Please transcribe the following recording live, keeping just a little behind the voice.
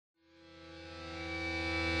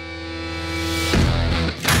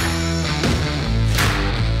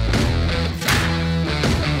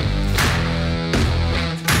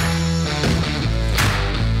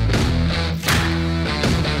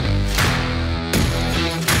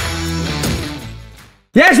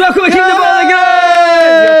Yes, welcome to Keep the Ball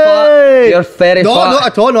Again! You're very fat. No, not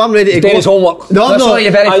at all, no, I'm ready to go. His homework. No, no.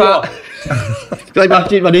 You're very fat. Like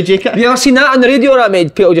my new jacket. Have you ever seen that on the radio that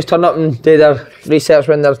made people just turn up and do their research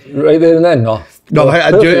when they're... Right there and then, no. No,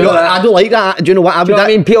 I don't like that. Do you know what I would... I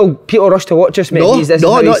mean, people rush to watch us, mate. No,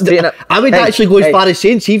 I would actually go as far as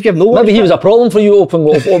saying, see if you've no... Maybe he was a problem for you open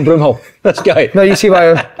Broomhill, this guy. No, you see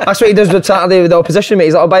why... That's what he does with Saturday with the opposition, mate.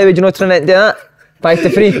 He's like, oh, by the way, do you know trying to do that? 5 to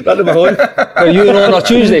 3. Are you on a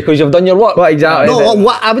Tuesday because you've done your work? What, exactly. No,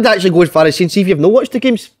 what I would actually go as far as saying, see if you've not watched the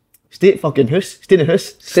games. Stay at fucking house. Stay in the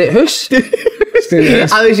house. Stay at house?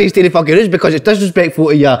 I would say stay in the fucking house because it's disrespectful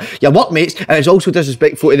to your workmates, and it's also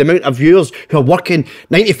disrespectful to the amount of viewers who are working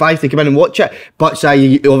 9 to 5 to come in and watch it. But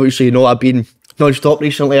obviously, you know, I've been non-stop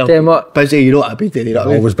recently. Damn what? Busy, you know what I've been doing. You know what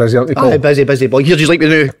I mean? Always busy, aren't you, Paul? Busy. But here's just like the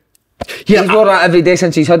new. He's worn that every day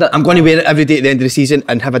since he's had it. I'm going to wear it every day at the end of the season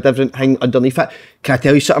and have a different thing underneath it. Can I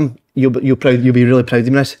tell you something? You'll be really proud of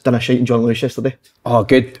me. This done a shite in John Lewis yesterday. Oh,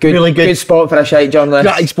 good, really good spot for a shite, John Lewis.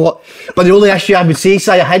 Right spot. But the only issue I would say,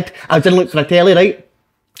 I didn't look for a telly, right?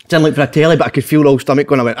 Didn't look for a telly, but I could feel the whole stomach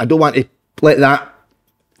going. I went, I don't want to let that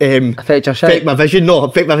affect your shite. Affect my vision. No,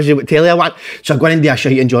 affect my vision with telly I want. So I'm going to do a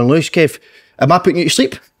shite in John Lewis, Kev. Am I putting you to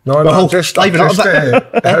sleep? No, just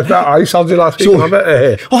that eye surgery last week.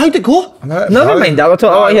 Oh, how'd it go? Never mind that. We're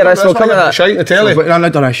talking here. I still come to that. Shite in the telly. But I'm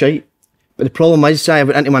not done a shite. But the problem is, I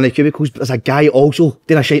went into one of the cubicles, but there's a guy also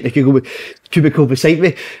doing a shite in the cubicle beside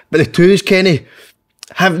me. But the twos, Kenny,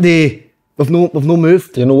 we've no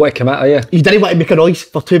moved. Do you know what came out of you? You didn't want to make a noise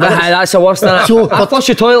for 2 minutes. That's the worst, isn't it? So, I flush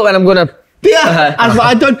the toilet when I'm going to... Yeah, that's what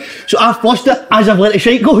I've done. So I flushed it as I've let the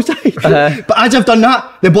shite go. But as I've done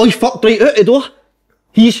that, the boy's fucked right out the door.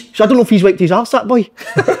 So I don't know if he's wiped his arse, that boy.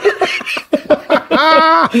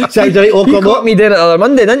 Sounds right, you caught me doing it the other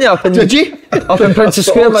Monday, didn't you? Did you? Up in Princess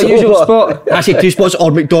Square, my usual spot. I said 2 spots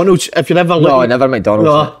or McDonald's, if you're ever looking. No, never McDonald's.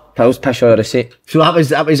 No. Pills, piss or a receipt. So that was,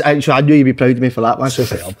 so I knew you'd be proud of me for that, man.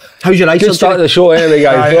 How's your eyes? Good start to the show anyway,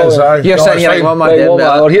 guys. You're sitting here like, what am I doing?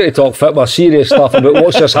 We're here to talk football, serious stuff about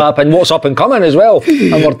what's just happened, what's up and coming as well.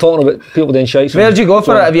 And we're talking about people doing shite. Where'd you go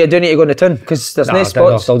for it if you do need to go in the town? Because there's no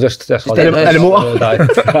spots. I'll just in the motor.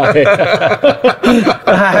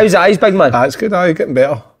 How's the eyes, big man? It's good, getting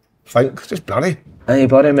better. I think, it's just blurry. Aye,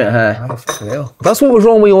 buddy, mate. That's what was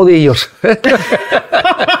wrong with all the years.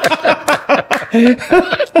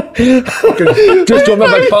 Just got my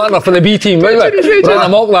big partner for the B team, right? Ran a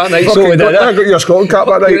mock that night, so we did it. I got your Scotland cap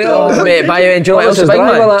that night. Mate, by the way, do you know what else is big,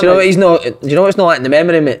 man? Do you know what's not like in the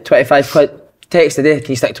memory, mate? 25 quid. Text today,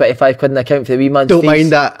 can you stick 25 quid in the account for the wee man's Don't fees?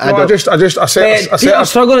 mind that. I said I'm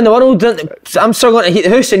struggling in the world. I'm struggling to heat the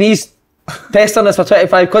house and he's pestering us for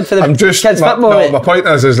 25 quid for the kids' football, mate. My point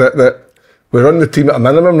is that we run the team at a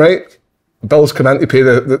minimum, right? Bills come in to pay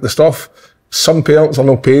the stuff. Some parents are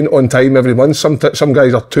not paying on time every month. Some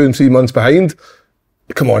guys are 2 and 3 months behind.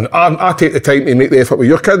 Come on, I take the time to make the effort with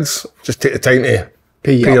your kids. Just take the time to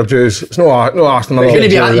pay your dues. It's no asking them.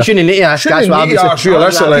 You shouldn't need to ask. That's what I'm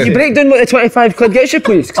saying. Can you break down what the 25 quid gets you,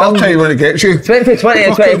 please? I'll tell you what it gets you. 20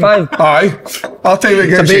 and 25. Aye. I'll tell you what it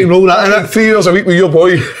gets you. It's a big roll, that, isn't it? 3 years a week with your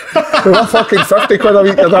boy. We're fucking 50 quid a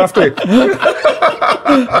week you'd have to.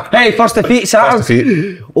 Hey, first defeat,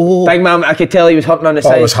 Saturday. Oh. Big man, I could tell he was hurting on the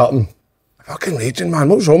side. I was hurting. Fucking raging, man.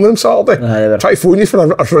 What was wrong with him Saturday? Try to phone you for a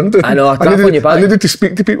rundown. I know, I needed to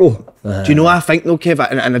speak to people. Do you know what I think though, Kev?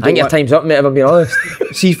 And I think your time's up, mate, if I'm being honest.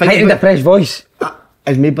 See, heightened a fresh voice.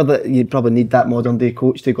 Is maybe that you probably need that modern day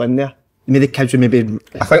coach to go in there. Maybe the kids would maybe...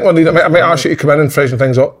 I think I might ask you to come in and freshen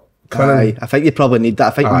things up. I think you probably need that.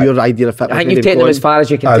 I think your idea of fitness. I think you've taken them as far as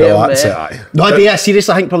you can take them. That's it, No,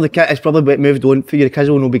 seriously, I think probably it's probably moved on for you. The kids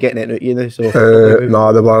will not be getting it out, you know. So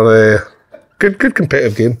no, they were good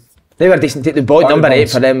competitive game. They were decent. The boy number 8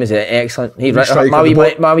 for them was excellent. My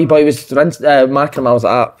wee boy was marking him. I was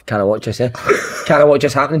like, can't watch this. Can't watch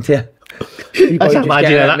this happening to you. I can't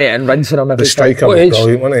imagine that. Mate, and rinsing him. The striker was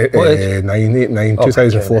brilliant, wasn't it? 9,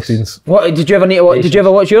 2014. What did you ever need to watch? Did you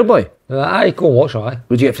ever watch your boy? Aye, go and watch it. Aye.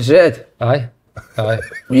 Would you get frustrated? Aye. Were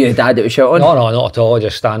you the dad that was shouting? No, not at all. I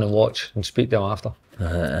just stand and watch and speak to him after.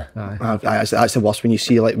 That's the worst when you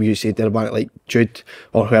see they're like Jude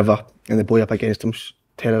or whoever and the boy up against them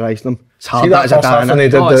terrorising them. It's hard. It's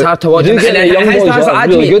hard to watch.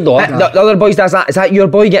 Really good though. The other boys does that. Is that your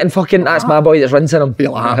boy getting fucking? That's my boy that's rinsing him.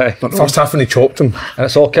 First half when he chopped him, and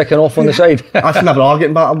it's all kicking off on the side. I've never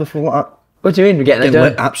getting battered before like that. What do you mean? We're getting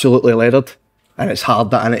it absolutely leathered, and it's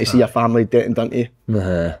hard that to see your family getting done to you.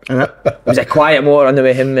 It was a quiet motor on the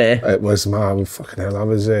way home, mate. It was, man. Fucking hell.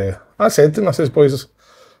 I said to him, I says, boys, I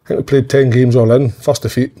think we played 10 games all in. First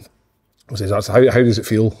defeat. I says, how does it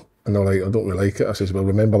feel? And they're like, I don't really like it. I says, well,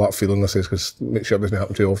 remember that feeling, I says, because make sure it doesn't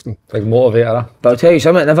happen too often. Big motivator. But I'll tell you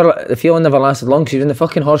something, the feeling never lasted long, because he was in the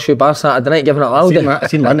fucking Horseshoe Bar Saturday night giving it loud. I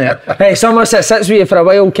seen Lynn there. Hey, someone sits with you for a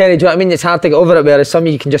while, Kenny, do you know what I mean? It's hard to get over it, whereas some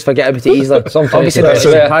of you can just forget about it easily. Sometimes Obviously, it's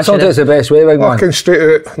the best way, big man. Fucking straight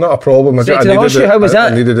to it, not a problem. Straight to the Horseshoe, how was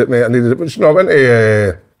that? I needed it, mate, I needed it. But I went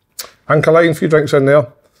to Anchor Line, a few drinks in there.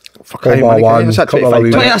 Fucking That's that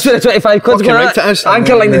 25 That's where the 25 quid's going right to us. at.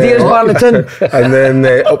 Anchor like the Deers Bar in the tin. And then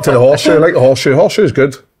up to the Horseshoe, like the Horseshoe. Horseshoe's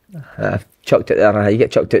good. Chucked it there, you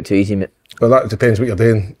get chucked it too easy, mate. Well, that depends what you're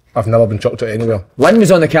doing. I've never been chucked out anywhere. Lynn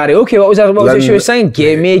was on the karaoke, what was it she was saying?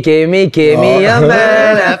 Give me a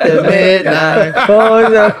man after midnight.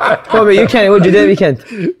 What about you, Kenny? What did you do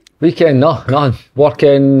weekend? Weekend, nothing.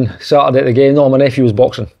 Working Saturday at the game. No, my nephew was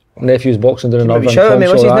boxing. Nephew's boxing doing another shout out, mate,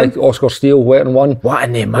 what's his name? Oscar Steele, wet and one. What a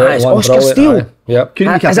name, man. It's Oscar brilliant, Steele. Yep.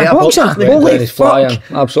 As a boxer? Holy He's fuck. flying,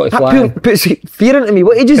 absolutely That flying. puts fear into me.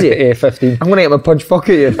 What age is he? 15. I'm going to get my punch fuck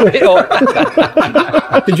at you. Did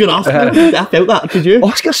you ask me? I felt that, did you?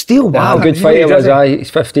 Oscar Steele, wow. Good fight was, he's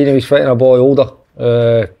 15, he was fighting a boy older.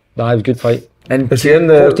 It was a good fight. And Is he in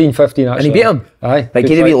the 14, 15 actually. and he beat him? Aye. Like, good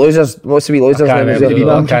he the wee fight. losers. What's the wee losers Can't name? remember Was it?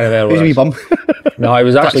 the can't remember Who's a wee bum? No, he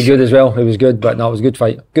was actually good as well. He was good, but no, it was a good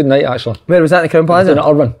fight. Good night actually. Where was that in the Crown It was Plaza? in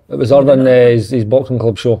Irvine. It was Irvine, his boxing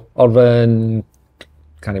club show. Irvine,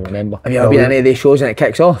 can't even remember. Have you ever been to any of these shows and it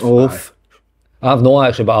kicks off? I've not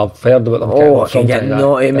actually, but I've heard about them. Oh, it can get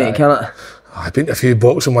naughty, mate, can it? I've been to a few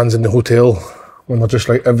boxing ones in the hotel when they're just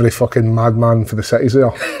like every fucking madman for the city's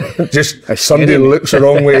there. Just somebody looks the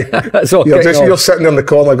wrong way. That's all You're kicking off. sitting there in the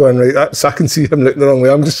corner going, right, I can see him looking the wrong way.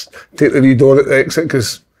 I'm just taking the wee door at the exit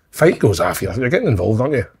because fight goes off. You're getting involved,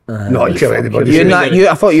 aren't you? No, you kill anybody.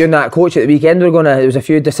 I thought you and that coach at the weekend were there was a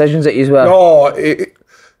few decisions that you were. No,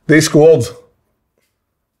 they scored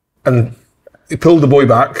and he pulled the boy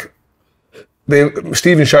back.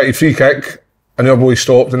 Stephen shouted free kick and the other boy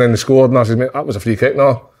stopped and then they scored and I said, mate, that was a free kick,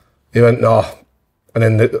 no. He went, no. And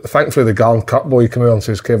then thankfully the Garland Cup boy came out and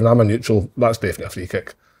says, Kevin, I'm a neutral, that's definitely a free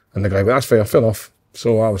kick. And the guy went, that's fair enough.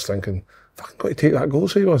 So I was thinking, fucking got to take that goal,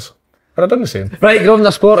 so he was. And I done the same. Right,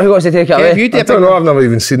 Governor Sport, who wants to take it away? you I did. don't know, I've never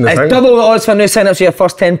even seen the It's thing. double the odds for new sign-ups for your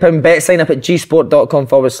first £10 bet. Sign up at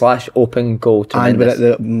gsport.com/open goal. And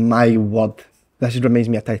we're at my word. This reminds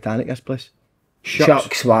me of Titanic, this place.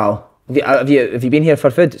 Shucks, wow. Have you been here for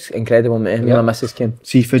food? It's incredible, mate. Me and my missus came.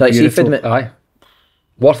 Seafood, Like beautiful. seafood, mate. Aye.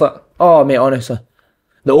 Worth it. Oh, mate, honestly.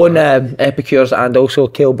 They own Epicures and also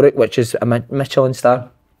Kilbrook, which is a Michelin star.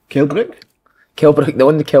 Kilbrook? Kilbrook, they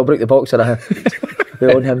own the Kilbrook, the boxer.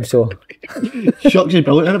 They own him, so. Shucks is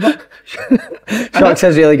brilliant in a bit. Shucks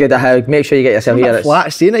is really good at how. Make sure you get yourself here. That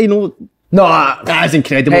flat scene, you know. No, That is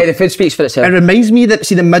incredible. hey, the food speaks for It itself. reminds me that,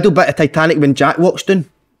 see the middle bit of Titanic when Jack walks down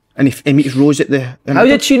and he meets Rose at the... How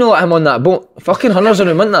did she know him on that boat? Fucking hunters in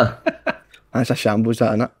him, wasn't there? That's a shambles,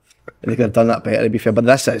 that, innit? They could have done that better, to be fair. But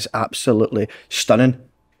this is absolutely stunning.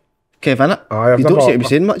 Kev, innit? Aye, I've You don't never- seem to be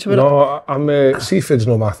saying much about it. No, I'm seafood's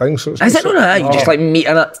not my thing. So it's Is it not that? You just like meat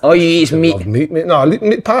in it? All you eat is meat. love meat, mate. No, I like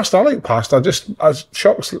meat pasta. I like pasta. Just as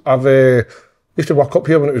Shucks, I've used to work up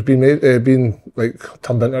here when it was being made, being like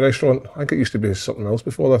turned into a restaurant. I think it used to be something else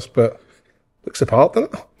before this, but looks the part,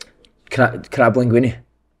 doesn't it? Crab linguine.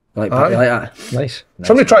 You like that? Nice.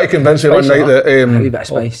 Somebody tried to convince me one Spicy, night that. that, A wee bit of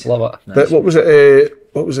spice. Love it. that what was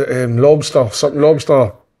it? Lobster, something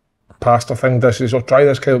lobster pasta thing. Dishes. Oh, try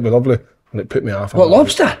this, Kyle. It'll be lovely. And it put me off. What,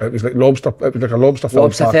 lobster? It was like lobster. It was like a lobster.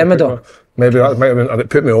 Lobster thermidor? Maybe that might have been, and it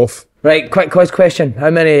put me off. Right, quick quiz question. How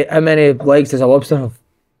many legs does a lobster have?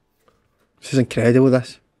 This is incredible,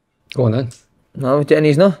 this. Go on then. No, do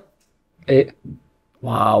any no? 8.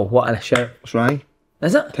 Wow, what a shout. What's wrong?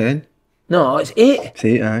 Is it? 10? No, it's 8. It's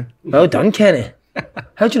 8, aye. Well done, Kenny.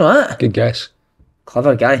 How'd you know that? Good guess.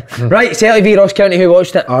 Clever guy. Right, Celtic v Ross County, who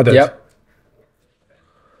watched it? I did. Yep.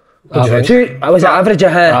 Average. Was it average?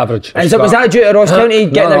 Average. Was that due to Ross County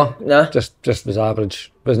getting No. Just was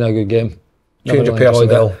average. Wasn't a good game. Change of Never really enjoyed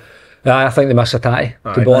personnel. it. Yeah, I think they missed a tatty,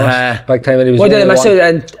 to be honest. Big time when he was What did the they miss only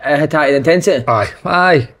out one. in Hatati intensity?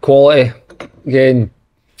 Aye, quality. Again,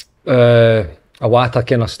 Awata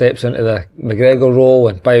kind of steps into the McGregor role,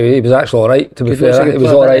 and by the way, he was actually alright, to be Good fair. looks, It good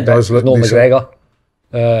was player, alright, does but look no decent. McGregor.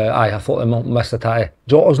 I thought they missed a tatty.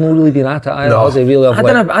 Jota's not really been at it either, No. has he? Really?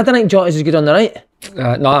 I don't think Jota is good on the right.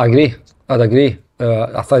 No, I'd agree. I don't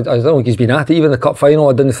think he's been at it. Even the cup final,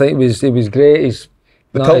 I didn't think he was great.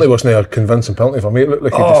 The penalty wasn't a convincing penalty for me. It looked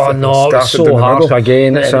like he just Oh fucking no, it was scarfed it down so the harsh middle.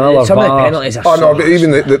 again. It's another Some of the VAR. penalties are Oh so no, but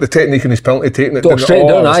even the technique in his penalty taking it Got straight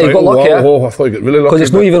down, it's he got lucky, I thought he got really lucky. Because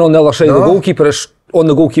it's not even on the other side of the No. goalkeeper, it's on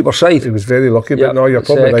the goalkeeper's side. He was very lucky, but no, you're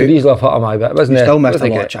probably right. Could easily have hit him, but wasn't He it? still missed a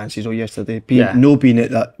lot of chances though yesterday. Being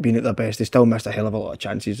at their best, they still missed a hell of a lot of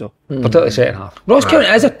chances though. Particularly second half. Ross County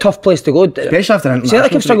is a tough place to go, especially after an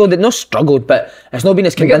Celtic have struggled, but it's not been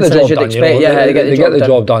as convincing as you'd expect. They get the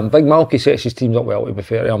job done. Big Malky sets his teams up well, to be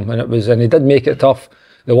fair to him, and he did make it tough.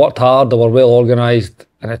 They worked hard, they were well organised,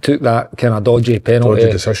 and it took that kind of dodgy penalty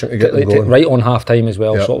decision to get them going. Right on half time as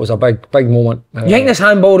well. So it was a big moment. You think this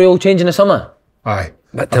handball rule change in the summer? Aye.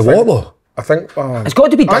 But what though? I think it's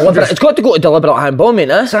got to be deliberate. It's got to go to deliberate handball, mate.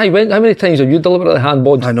 How many times have you deliberately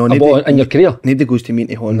handballed a ball in your career? Nobody goes to mean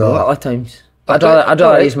to handball. A lot of times. I'd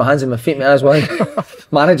rather use my hands and my feet, mate, as well.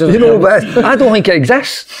 Managers, but I don't think it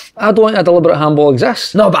exists. I don't think a deliberate handball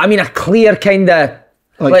exists. No, but I mean a clear kind of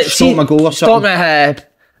like stop my goal or something. Stop my head.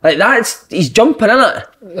 Like he's jumping in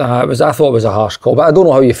it. I thought it was a harsh call, but I don't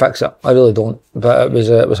know how you fix it. I really don't. But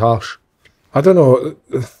it was harsh. I don't know.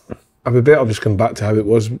 I'd be better just come back to how it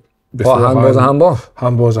was before. What, handball's a handball?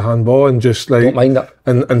 Handball's a handball, and just like don't mind it.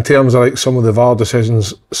 In terms of like some of the VAR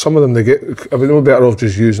decisions, some of them they get. I mean, we're better off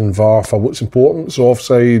just using VAR for what's important. So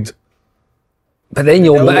offside. But then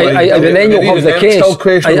you'll have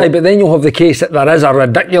the case that there is a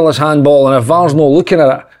ridiculous handball, and if VAR's not looking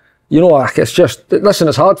at it, it's just, listen,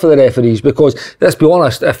 it's hard for the referees because, let's be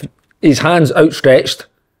honest, if his hand's outstretched,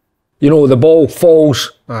 the ball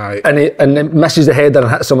falls and it misses the header and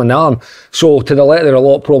hits him in the arm. So to the letter of the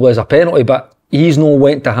law, probably is a penalty, but he's no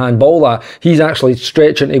went to handball that. He's actually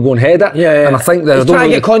stretching to go and head it. Yeah. And I think he's trying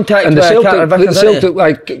to get contact with Carter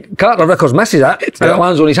Vickers. Carter Vickers misses it and it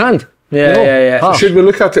lands on his hand. Yeah. Should we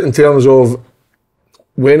look at it in terms of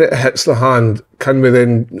when it hits the hand, can we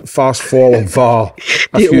then fast forward VAR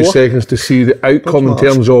a few seconds to see the outcome in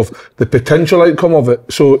terms of the potential outcome of it?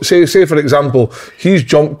 So say for example, he's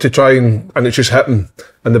jumped to try and it's just hit him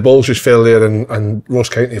and the ball's just fell there and Ross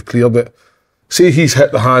County have cleared it. Say he's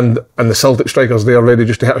hit the hand and the Celtic striker's there ready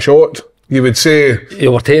just to hit a shot. You would say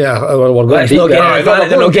we're going deep.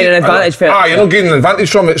 They're not getting an advantage for it. You're not getting an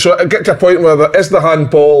advantage from it. So it get to a point where there is the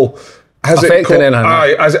handball. Is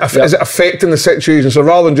it affecting the situation? So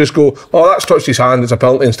rather than just go, oh, that's touched his hand, it's a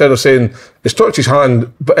penalty, instead of saying it's touched his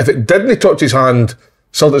hand, but if it didn't touch his hand,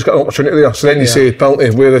 Celtic's got an opportunity there. So then you say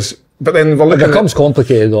penalty, but then we're looking. It becomes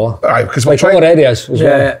complicated though. Aye, because like already is. Do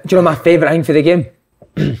you know my favourite thing for the game?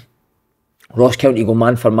 Ross County go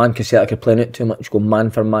man for man because Celtic are playing it too much. Go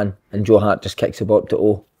man for man, and Joe Hart just kicks the ball up to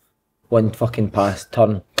O. One fucking pass,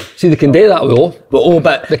 turn. See, they can do that though.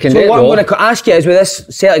 But they can so what I'm going to ask you is, with this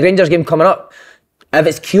Celtic Rangers game coming up, if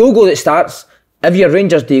it's Kyogo that starts, if you're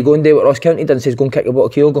Rangers, do you go and do what Ross County did and says go and kick the ball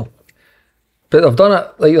to Kyogo? But they've done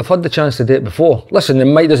it, like they've had the chance to do it before. Listen, the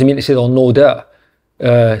might doesn't mean to say they'll no do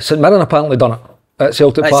it. St Mirren apparently done it at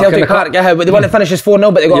Celtic Park. Celtic Park, yeah, but they want to finish as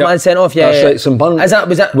 4-0, but they got a man sent off. Yeah, that's right. St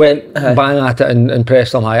Mirren went bang at it and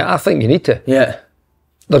pressed them high. I think you need to. Yeah.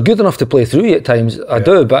 They're good enough to play through you at times, I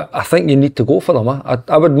do, but I think you need to go for them.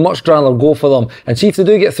 I would much rather go for them and see if they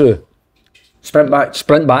do get through. Sprint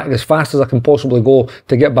back as fast as I can possibly go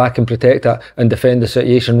to get back and protect it and defend the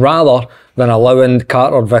situation, rather than allowing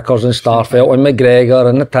Carter, Vickers and Starfelt and McGregor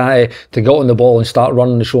and Natati to get on the ball and start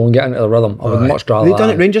running the show and get into the rhythm. I would much rather. They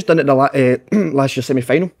done it. Rangers done it the last year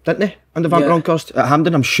semi-final, didn't they? Under Van Bronckhorst at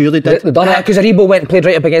Hampden, I'm sure they did. They done it because Aribo went and played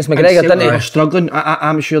right up against McGregor, didn't he? They were struggling.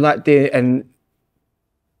 I'm sure that day, and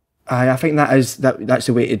I think that's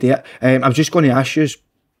the way to do it. I was just going to ask you.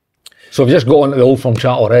 So we've just got onto the Old Firm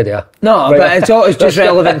chat already, yeah? No, right. But it's just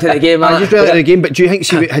relevant to the game. Just relevant to the game, but do you think,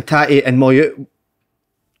 see with Hatate and Moyet,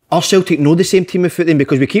 are Celtic know the same team of foot then?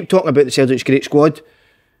 Because we keep talking about the Celtic's great squad.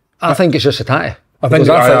 I think it's just Hatate.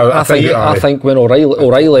 I think when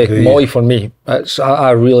O'Reilly, Moy for me,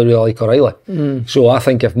 I really, really like O'Reilly. So I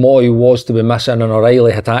think if Moy was to be missing and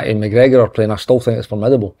O'Reilly, Hatate and McGregor are playing, I still think it's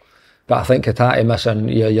formidable. But I think Hatate missing,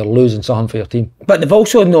 you're losing something for your team. But they've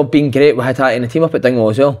also not been great with Hatate in the team up at Dingwall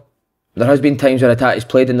as well. There has been times where Hatate's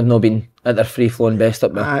played and they've not been at their free-flowing best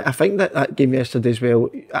up there. I think that game yesterday as well,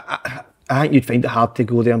 I think you'd find it hard to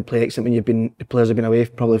go there and play, except when the players have been away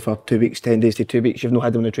probably for 2 weeks, 10 days to 2 weeks. You've not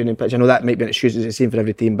had them on the training pitch. I know that might be an excuse, it's the same for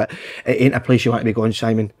every team, but it ain't a place you want to be going,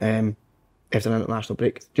 Simon, after an international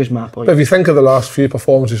break. Just my point. But if you think of the last few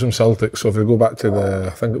performances from Celtic, so if we go back to I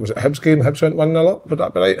think it was at Hibs game, Hibs went 1-0 up, would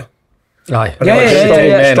that be right? Aye.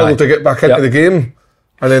 Struggled to get back into the game.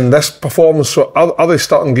 And then this performance, so are they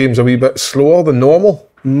starting games a wee bit slower than normal?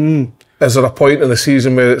 Is there a point in the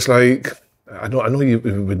season where it's like, I know you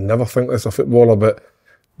would never think this a footballer, but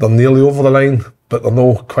they're nearly over the line, but they're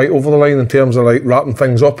not quite over the line in terms of like wrapping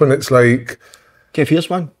things up, and it's like... Okay, here's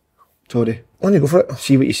one. Sorry. On you go for it.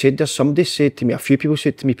 See what you said there. Somebody said to me, a few people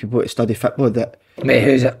said to me, people that study football, that... Mate,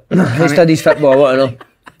 who's it? Who studies football? I want to know.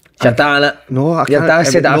 Your dad, innit? No, I Your can't. dad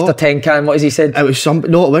said no. after 10 can, what has he said? It was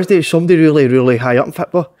somebody really, really high up in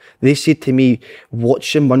football. They said to me,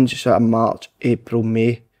 watch them ones sort of March, April,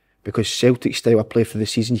 May, because Celtic style of play for the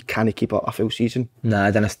season, you can't keep up a full season. Nah,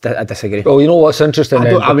 I disagree. Well, you know what's interesting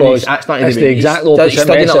then, because it's the exact opposite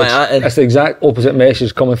message. It's the exact opposite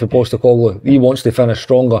message coming from Postecoglou. He wants to finish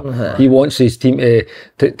stronger. He wants his team to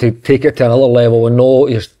take it to another level and know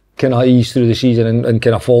just kind of ease through the season and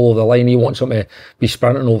kind of follow the line. He wants them to be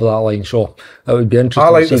sprinting over that line. So it would be interesting. I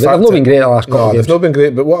like to see. the fact They've not been great the last couple of games. They've not been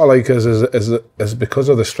great, but what I like is because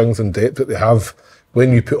of the strength and depth that they have.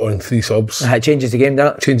 When you put on 3 subs, It changes the game,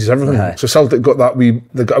 doesn't it? Changes everything. So Celtic got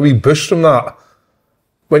they got a wee boost from that.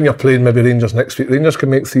 When you're playing maybe Rangers next week, Rangers can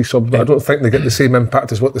make 3 subs, but I don't think they get the same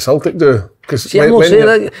impact as what the Celtic do. See, I'm not saying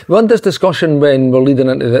that. We had this discussion when we're leading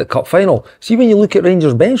into the cup final. See, when you look at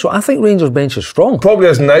Rangers' bench, I think Rangers' bench is strong. Probably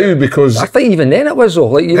is now because I think even then it was though.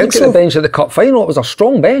 Like you look at the bench at the cup final, it was a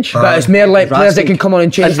strong bench. But it's more like players that can come on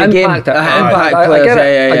and change the game. Impact players.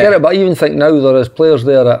 I get it, but I even think now there is players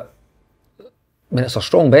there that. I mean, it's a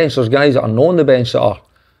strong bench. There's guys that are on the bench that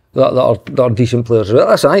are decent players.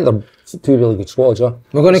 Listen, I think they're 2 really good squads. Yeah.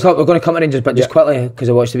 We're going to come to Rangers, but just quickly because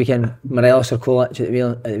I watched the weekend. Morelos or Kovac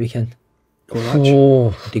at the weekend.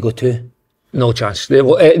 Oh, did he go 2? No chance.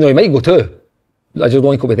 No, he might go 2. I just don't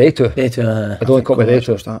think it'll be day 2. Day 2. I don't think it'll be day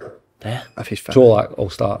 2. Yeah. If he's fit. Colak will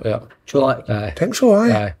start. Yeah. Colak. I think so.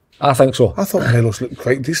 Aye. I think so. I thought Morelos looked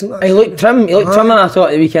quite decent. He looked trim. He looked trim, I thought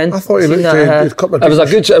at the weekend. I thought he looked.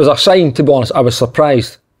 It was a sign, to be honest. I was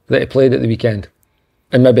surprised that he played at the weekend,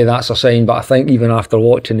 and maybe that's a sign. But I think even after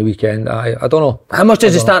watching the weekend, I don't know. How much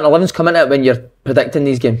does the starting 11s come into it when you're predicting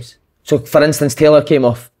these games? So, for instance, Taylor came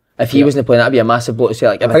off. If he wasn't playing, that'd be a massive blow to say.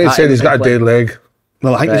 Like, I think he said he's got a dead leg.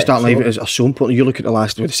 Well, I think the starting lineup is so important. You look at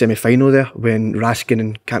the semi-final there when Raskin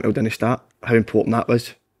and Cantwell didn't start. How important that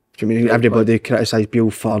was. I mean, everybody criticised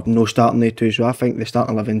Beale for no starting there too, so I think the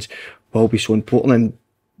starting 11s will be so important. And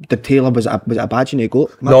the Taylor was it a badge and he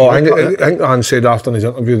got? No, I think Anne said after in his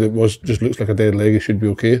interview that it just looks like a dead leg. He should be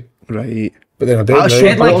okay. Right. But then a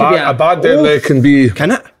bad dead leg can be.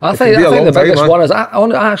 Can it? I think the biggest one is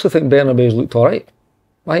I actually think Bernabeu's looked alright.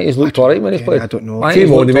 I think he's looked alright when he's played. I don't know. He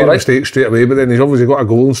came on, he made a mistake straight away, but then he's obviously got a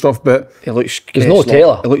goal and stuff. But he looks. He's no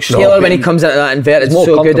Taylor. Taylor when he comes into that inverted, it's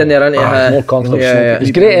so good in there, isn't he? He's more comfortable.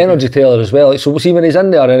 He's great energy, Taylor, as well. Like, so see when he's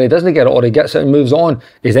in there and he doesn't get it or he gets it and moves on,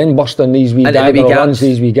 he's then busting these wee runs,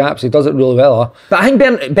 these wee gaps. He does it really well. Huh? But I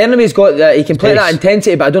think Bernabeu's got that. He can play that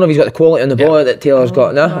intensity, but I don't know if he's got the quality on the ball that Taylor's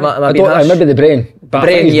got. No, maybe the brain. But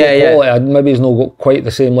brain, maybe he's not got quite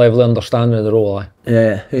the same level of understanding of the role.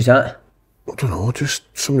 Yeah, who's that? I don't know, just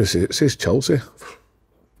somebody says Chelsea.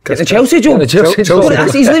 Get the Chelsea job.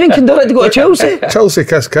 He's leaving Candorra to go to Chelsea. Chelsea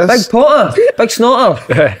kiss. Big Potter, big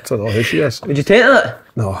snotter. I don't know who she is. Would you take that?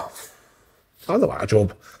 No. I don't want a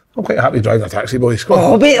job. I'm quite happy driving a taxi, boys.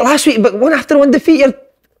 Oh, wait, last week, but one after one defeat,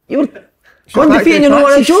 you were undefeated and you don't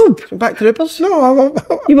want a job. Back to Rippers? No, I'm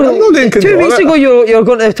not doing 2 weeks ago you were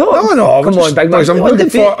going to the top. No, come on, big boys, man.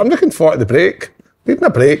 I'm looking forward to the break. Needing a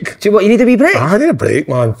break. Do you what, you need a wee break? I need a break,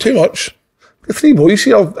 man. Too much. Got 3 boys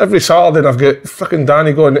here every Saturday, and I've got fucking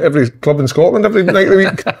Danny going to every club in Scotland every night of the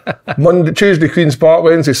week. Monday, Tuesday, Queen's Park,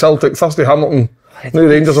 Wednesday, Celtic, Thursday, Hamilton. New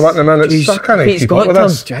Rangers are in a minute. I can't keep up with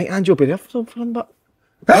this. Do you think Ange will be there for him? But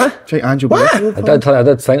do you think Ange will be there for him? I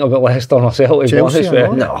did think about Leicester myself. Chelsea,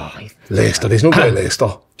 No. Leicester, he's not going to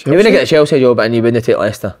Leicester. You wouldn't get a Chelsea job and you wouldn't take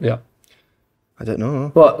Leicester. Yeah. I don't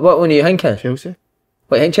know. What one are you thinking? Chelseaa.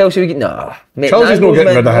 What, you think Chelsea would get? No. Mate, Chelsea's not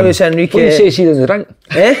getting rid of him. Luis Enrique. What do you say she's in the drink?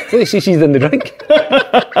 Eh? What do you say she's in the drink?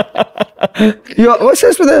 What's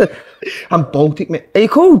this with the... I'm Baltic, mate. Are you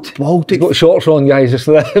cold? Baltic. He's got shorts on, guys, just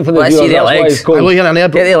for the Let's see their legs. I look here and I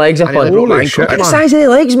Get the legs up on. Holy shit, Look at the man. size of the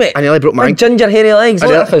legs, mate. I nearly broke my Big ginger hairy legs.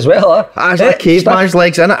 Stiff Look. as well, huh? I was like caveman's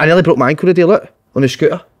legs in it. I nearly broke my ankle today, look. On the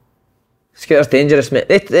scooter. Scooter's dangerous, mate.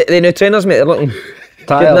 They new trainers, mate. They're looking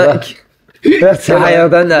Tired, They're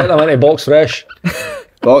tired, aren't Get they? them into box fresh.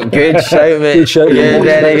 Oh, good shout, mate. Good shout. Good,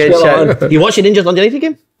 very good shout. You watched the Rangers London United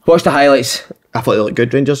game? Watch the highlights. I thought they looked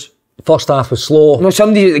good, Rangers. First half was slow. No,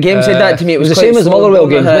 somebody at the game said that to me. It was the quite same as the slow. Motherwell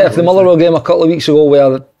game. The Motherwell game a couple of weeks ago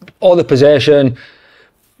where all the possession,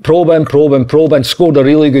 probing, scored a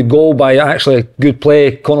really good goal by actually good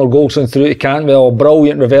play. Connor Goldson through to Cantwell,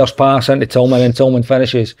 brilliant reverse pass into Tillman and Tillman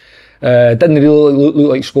finishes. Didn't really look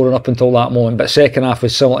like scoring up until that moment, but second half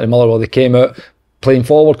was similar to Motherwell. They came out playing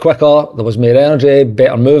forward quicker, there was more energy,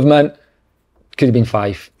 better movement, Could have been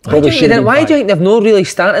 5. Why do you think they've not really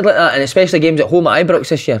started like that, and especially games at home at Ibrox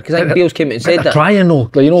this year? Because I think Beale's came out and said that. Trying though,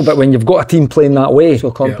 but when you've got a team playing that way, so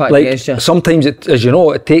compact against you. Sometimes, as you know,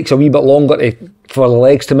 it takes a wee bit longer for the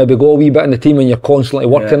legs to maybe go a wee bit in the team when you're constantly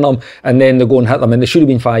working them, and then they go and hit them. And they should have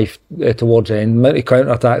been 5 towards the end. Amount of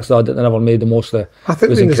counter-attacks that they never made the most of. I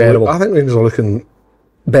think Rangers are looking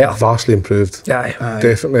better, vastly improved. Yeah,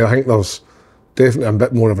 definitely. I think there's definitely a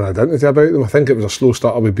bit more of an identity about them. I think it was a slow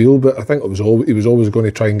starter with Beale, but I think he was always going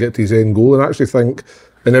to try and get to his end goal. And I actually think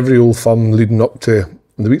in every Old Firm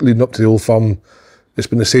the week leading up to the Old Firm, it's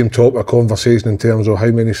been the same topic of conversation in terms of how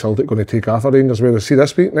many Celtic going to take off of Rangers. Whereas see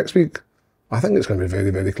this week, next week, I think it's going to be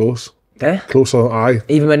very, very close. Yeah, closer. Aye.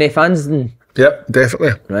 Even when they fans. Yep,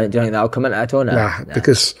 definitely. Right. Do you think that'll come into it on it? Nah,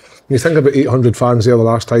 because when you think about 800 fans there the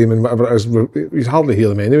last time and whatever it is, you hardly hear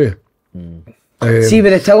them anyway. See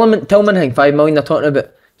with the Tillman thing, 5 million they're talking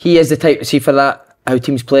about. He is the type to see for that how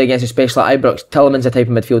teams play against, especially at Ibrox. Tillman's the type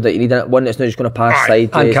of midfield that you need in it. One that's not just going to pass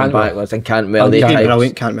sideways and backwards, and Cantwell. He's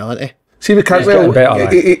brilliant, Cantwell, isn't he? See with Cantwell,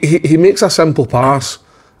 he makes a simple pass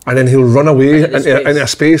and then he'll run away into a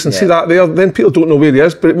space and see that there. Then people don't know where he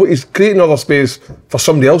is, but he's creating other space for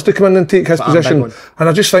somebody else to come in and take his position. And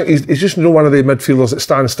I just think he's just one of the midfielders that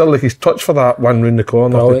stands still. Like his touch for that one round the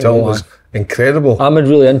corner to Tillman was incredible. I'm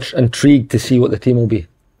really intrigued to see what the team will be,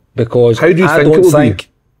 because how do you think it will be?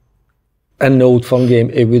 In the Old Firm game,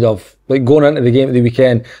 it would have, like going into the game at the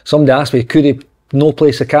weekend, somebody asked me, could he no play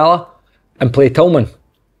Sakala and play Tillman?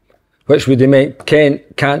 Which would have meant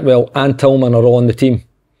Cantwell and Tillman are on the team.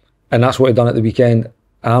 And that's what he done at the weekend.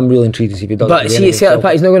 I'm really intrigued to see if he does. But see, Celtic,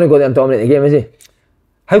 he's not going to go there and dominate the game, is he?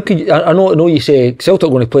 How could you, I know you say Celtic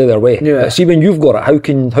are going to play their way. Yeah. But see, when you've got it, how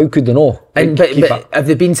could they know? And but have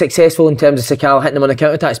they been successful in terms of Sakala hitting them on the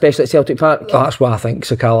counter attack, especially at Celtic Park? That's why I think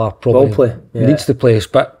Sakala probably needs to play.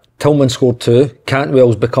 But Tillman scored 2.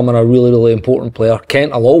 Cantwell's becoming a really, really important player.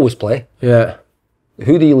 Kent will always play. Yeah.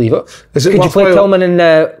 Who do you leave it? Could you play Tillman in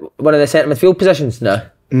one of the centre midfield positions? No.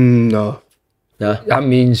 No. No. That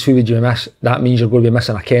means who would you miss? That means you're going to be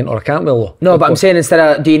missing a Kent or a Cantwell though. No, but I'm saying instead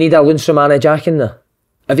of, do you need a Lundstram and a Jack in there?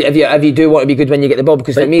 If you do want to be good when you get the ball,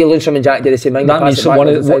 because for me Lundstram and Jack do the same thing. That means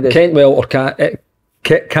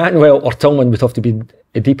Cantwell or Tillman would have to be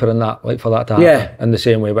deeper in that, like for that to happen in the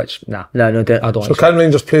same way. Which no doubt. I don't. So can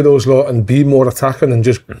Rangers play those lot and be more attacking and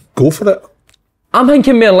just go for it? I'm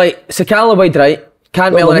thinking more like Sakala wide right.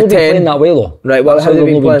 Cantwell in a 10. Playing that way though. Right. Well, how they've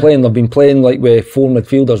been playing? They've been playing like with 4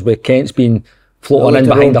 midfielders, where Kent's been floating in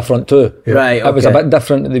behind the front 2. Yeah. Right. It was a bit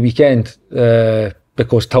different at the weekend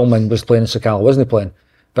because Tillman was playing, Sakala wasn't playing.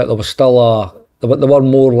 But there was still they were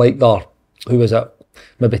more like who was it?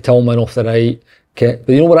 Maybe Tillman off the right. Kent.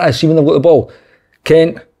 But you know what it is? See when they've got the ball,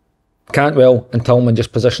 Kent, Cantwell and Tillman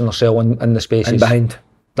just position themselves in the spaces. And behind.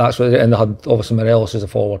 That's what, and they had obviously Morelos as a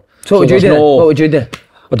forward. So what would you do? What would you do?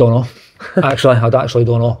 I don't know. I actually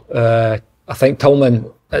don't know. I think Tillman,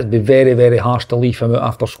 it'd be very, very harsh to leave him out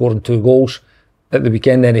after scoring 2 goals at the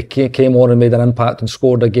weekend. Then he came on and made an impact and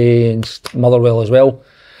scored against Motherwell as well.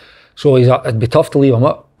 So it'd be tough to leave him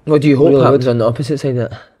up. What do you hope happens on the opposite side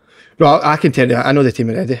of it? Well, I can tell you, I know the team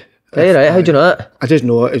already. Right, how do you know that? I just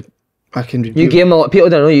know it. I can. You gave him a lot. People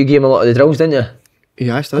don't know you gave him a lot of the drills, didn't you?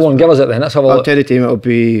 Yeah, go on, give us it then. Let's have a look. I'll tell the team it'll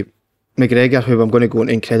be McGregor, who I'm going to go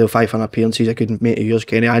into incredible 500 appearances. I couldn't mate of yours,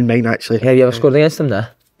 Kenny, and mine actually. Have you ever scored against him there?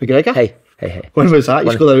 McGregor? Hey. When was that?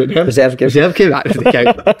 You scored out him? Reserve game.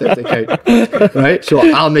 That doesn't count. Right, so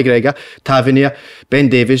Alan McGregor, Tavernier, Ben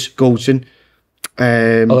Davies, Goldson.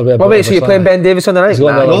 What wait, so you're playing Ben Davies on the right?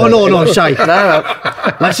 No, shy.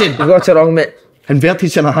 Listen, you've got it wrong, mate.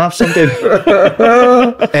 Inverted and a half something.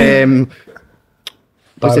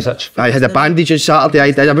 I had a bandage on Saturday.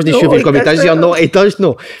 I wasn't sure if he's going to be dizzy or not. He does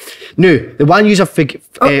know. Now, the one user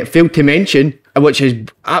failed to mention, which is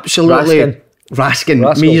absolutely Raskin.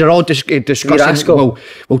 I mean, you're all discussing.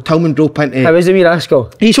 Well, Tillman broke into. How is the wee rascal?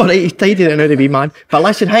 He's alright. He's tidy it now, the wee man. But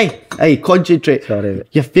listen, hey, concentrate. Sorry.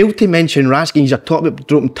 You failed to mention Raskin. You're talking about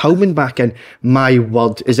dropping Tillman back in. My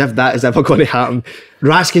word, as if that is ever going to happen.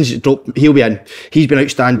 Raskin's dropped. He'll be in. He's been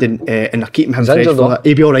outstanding, and they're keeping him fresh for that.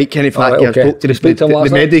 He'll be alright. Kenny Flack. I spoke to the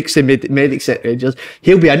medics at Rangers.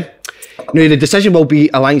 He'll be in. Now the decision will be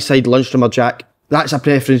alongside Lundstram or Jack. That's a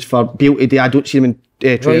preference for Beale today. I don't see him in.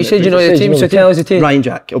 Well, you said you know the team, so tell us the team. Ryan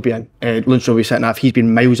Jack will be in. Lundstram will be sitting off. He's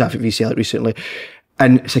been miles off at Celtic recently.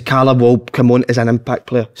 And Sakala will come on as an impact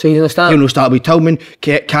player. So he'll start? He'll start with Tillman,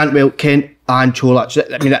 Cantwell, Kent and Cholak. So,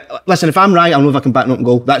 I mean, listen, if I'm right, I'll know if I can back up and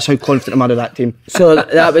goal. That's how confident I'm of that team. So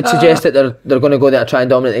that would suggest that they're going to go there to try and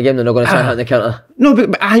dominate the game. They're not going to try and hit the counter. No,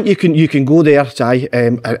 but I think you can go there, Si,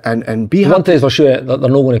 and be happy. One thing is for sure, they're not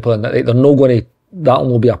going to play on that. They're not going to. That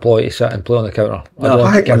will be a ploy to sit and play on the counter.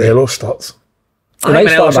 I think Morelos starts. He might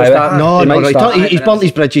start by that. No, he's burnt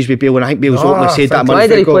his bridges with Bale, and I think Bale's openly said that a month ago. Why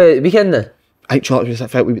did he play at the weekend then? I think Charlotte was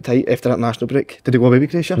felt a bit tight after that national break. Did he go away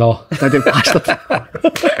with Croatia? No. Did he bastard?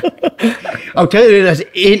 I'll tell you, there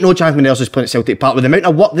ain't no chance Manel's is playing at Celtic Park. With the amount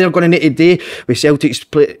of work they're going to need to do with Celtic's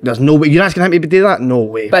play, there's no way. You're asking him to do that? No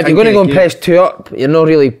way. But if you're going to go and press 2 up, you're not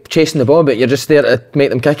really chasing the ball, but you're just there to make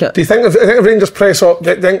them kick it. Do you think if Rangers press up,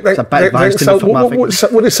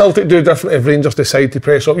 what does Celtic do different if Rangers decide to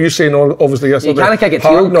press up? You saying obviously yesterday. You can't kick it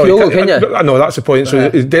Kyogo, can you? I know, that's the point.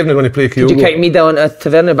 So he's definitely going to play Kyogo. Did you kick me down to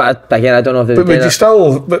Taverna? But again, I don't know if they would do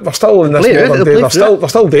that. But we're still in this modern day. They're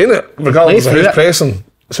still doing it, regardless of who's pressing.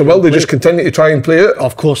 So will they just continue to try and play it?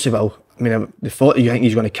 Of course they will. I mean, the thought you think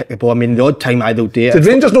he's going to kick the ball. I mean, the odd time they'll do it. Did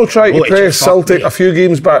Rangers not try to press Celtic a few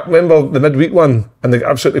games back? Remember the midweek one, and they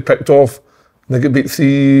absolutely picked off. And they got beat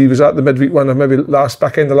 3. Was that the midweek one, or maybe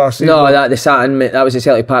back end of last season? No, that was the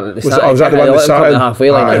Celtic part at the start. Was that the one that sat in?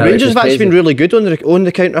 Halfway line. Rangers have actually been really good on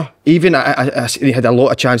the counter. Even they had a lot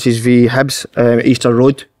of chances via Hibs at Easter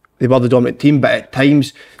Road. They were the dominant team, but at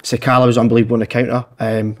times Sakala was unbelievable on the counter.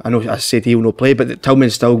 I know I said he'll no play, but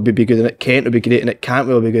Tillman still will be good, and it Kent will be great, and it Can't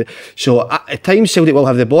will be good. So at times Celtic will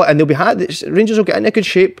have the ball, and they'll be hard. Rangers will get into good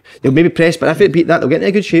shape. They'll maybe press, but if they beat that, they'll get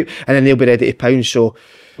into good shape, and then they'll be ready to pound. So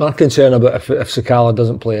my concern about if Sakala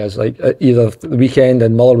doesn't play is like either the weekend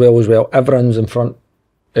and Motherwell as well. Everyone's in front.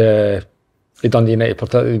 He done the United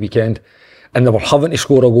particularly the weekend, and they were having to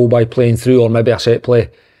score a goal by playing through or maybe a set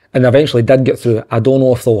play. And they eventually did get through. I don't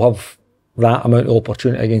know if they'll have that amount of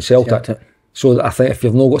opportunity against Celtic. So I think if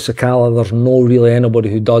you've not got Sakala, there's no really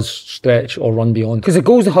anybody who does stretch or run beyond. Because the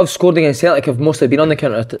goals they have scored against Celtic have mostly been on the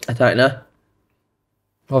counter attack now.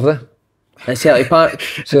 Have they? At Celtic Park.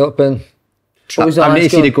 Celtic been. I need to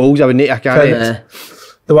see the goals. I can't.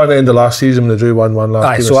 The one at the end of last season when they drew 1-1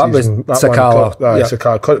 last year. So that was Sakala.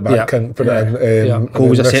 Sakala cut it back and put it in. Goal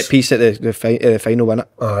was a set piece at the final, wasn't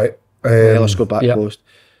it? Aye. Let's go back post.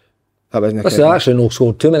 That wasn't actually no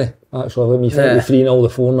scored too many. Actually, when you think the 3-0,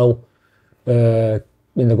 the 4-0,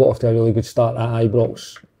 I mean they got off to a really good start at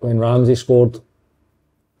Ibrox when Ramsey scored.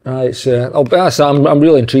 I'm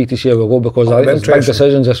really intrigued to see how we go because I think there's big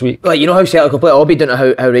decisions this week. Like, you know how Celtic will play, I'll be down to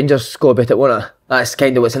how Rangers go about it, won't it? That's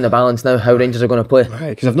kind of what's in the balance now, how Rangers are going to play. Right,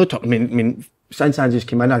 because I've not talked. I mean, since Andrews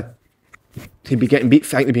came in, they've been getting beat. I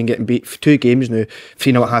think they've been getting beat for 2 games now.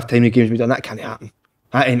 3-0 at half time. The games we've done, that can't happen.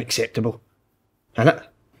 That ain't acceptable, isn't it?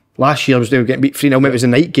 Last year they were getting beat 3-0. Maybe it was a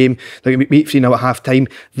night game. They were getting beat 3-0 at half time.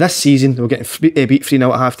 This season they were getting beat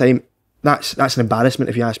 3-0 at half time. That's an embarrassment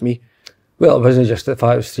if you ask me. Well, it wasn't just the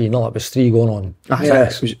fact it was 3-0, it was 3 going on.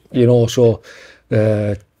 You know, so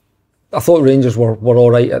I thought Rangers were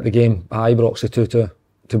alright at the game at Ibrox, the 2-2,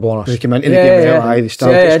 to be honest. They came into the game well, they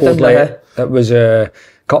started scored late. It was a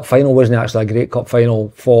cup final, wasn't actually a great cup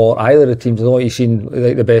final for either of the teams. I don't know you've seen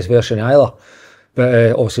like the best version of either.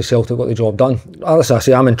 But obviously Celtic got the job done. As I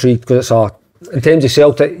say, I'm intrigued because in terms of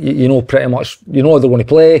Celtic, you know pretty much, you know they're going to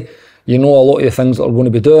play, you know a lot of the things that they're going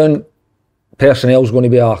to be doing. Personnel's going to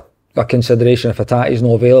be a consideration if Atati's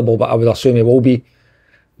not available, but I would assume he will be.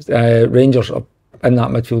 Rangers are in that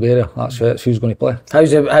midfield area. That's who's going to play.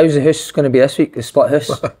 How's the house going to be this week? The split house.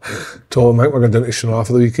 Tom, I think we're going down to Shannon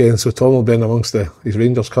for the weekend, so Tom will be in amongst his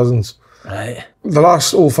Rangers cousins. Right. The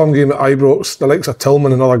last Old Firm game at Ibrox, the likes of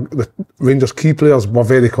Tillman and the Rangers key players were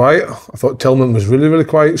very quiet. I thought Tillman was really, really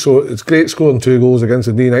quiet. So it's great scoring 2 goals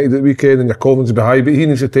against the United at the weekend and your confidence will be high, but he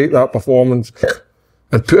needs to take that performance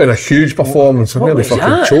and put in a huge performance. I nearly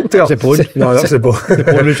fucking choked there. That's the bone. No, that's the bone. The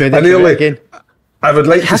bone was ready I would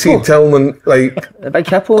like to see Tillman a big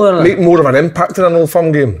hippo make more of an impact in an Old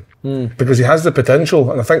Firm game because he has the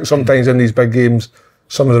potential, and I think sometimes in these big games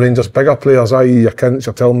some of the Rangers bigger players, i.e. your Kents,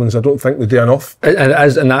 your Tillmans, I don't think they do enough. And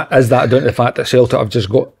is that down to the fact that Celtic have just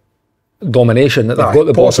got domination, that they've got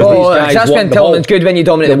the ball. That's when Tillman's good, when you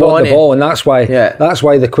dominate the ball. And that's why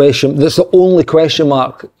the question, that's the only question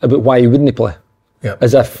mark about why he wouldn't play. Yeah.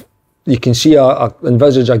 As if you can see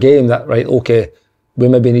envisage a game that, right, okay, we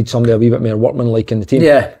maybe need somebody a wee bit more workmanlike in the team.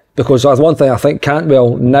 Yeah. Because that's one thing I think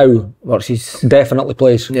Cantwell now definitely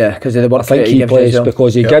plays. Yeah, because of the work I think he plays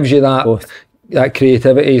because he gives you that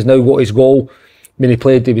creativity. He's now got his goal. When he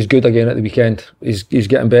played, he was good again at the weekend. He's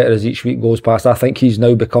getting better as each week goes past. I think he's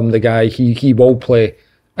now become the guy. He will play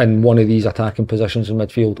in one of these attacking positions in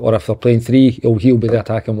midfield, or if they're playing 3, he'll be the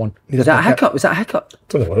attacking one. Was that a hiccup? Was that a hiccup? I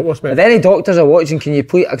don't know what it was, mate. If any doctors are watching, can you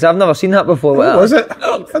please? Because I've never seen that before. What was it?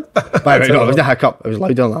 No, it wasn't a hiccup. It was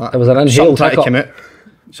louder than that. It was an inhaled hiccup.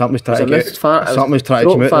 Something was trying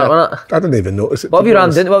to come out. I didn't even notice it. What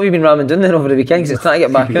have you been ramming down there over the weekend? Because it's trying to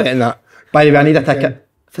get back out. By the way, I need a ticket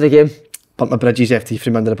for the game. Pumped my bridges FT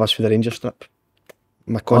from under the bus for the Rangers strip.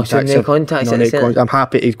 my contacts. I'm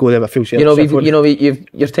happy to go there with full service.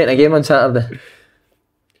 You're taking a game on Saturday.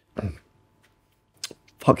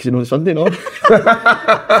 Fuck, you know, Sunday, no?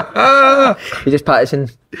 You're just practicing?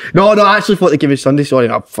 No, I actually thought they gave me Sunday, sorry,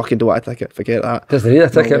 I fucking don't want a ticket, forget that. Does they need a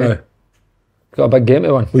ticket now? Got a big game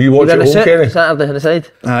to win. Will you watch it home, Kenny? Saturday on the side?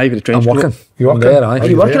 Aye, with the trench I'm working. You working? There, aye. Are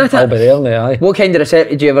you working at it? I'll be there, mate, aye. What kind of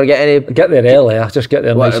reception, do you ever get any? Get there early, I just get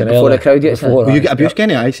there nice and early. Before the crowd gets in? Will you get abused,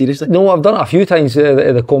 Kenny? Aye, seriously? No, I've done it a few times,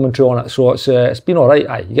 the commentary on it, so it's been alright,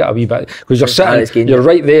 aye, you get a wee bit, because you're sitting, you're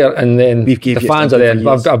right there, and then the fans are there.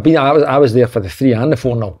 I was there for the 3 and the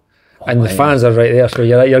 4-0. And the fans are right there, so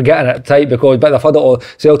you're getting it tight, because but they've had it all,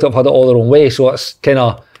 Celtic have had it all their own way, so it's kind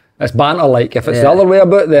of, it's banter like. If it's the other way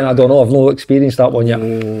about, then I don't know, I've no experienced that one yet.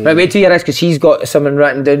 Right, wait till you hear this, because he's got something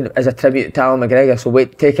written down as a tribute to Alan McGregor, so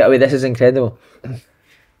wait, take it away, this is incredible.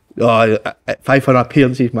 500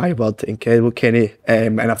 appearances, my word, incredible, Kenny.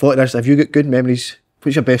 And I thought this, have you got good memories?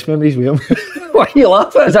 What's your best memories, William? Why are you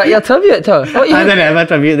laughing? Is that your tribute to him? I didn't have a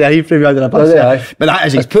tribute there, he previewed in a bus. But that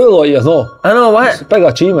is... It's poor lot of years, no. I know, what? It's a big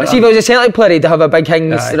achievement. See, if it was a Celtic player, he'd have a big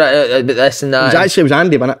hang about this and that. It was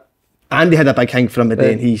Andy, wasn't it? Andy had a big hang for him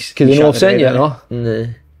today, and he's... Could you not have sent yet, no?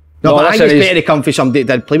 No, but I think it's better to come for somebody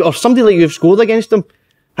that did play, or somebody like you've scored against him.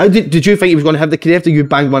 How did you think he was going to have the career after you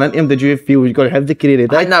banged one into him? Did you feel he was going to have the career he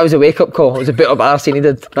did? I think that was a wake-up call. It was a bit of arse he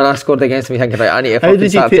needed. When I scored against him, you think, right, I need to fucking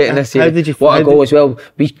start taking this serious. What a goal as well.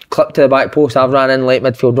 We clipped to the back post, I've ran in late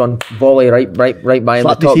midfield run, volley right by him.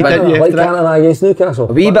 Like Cantona against Newcastle.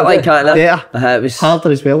 A wee bit like Cantona. Yeah. It was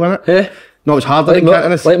harder as well, wasn't it? Yeah. No, it was harder than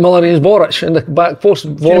Cantona's. Like Mullins Boric in the back post.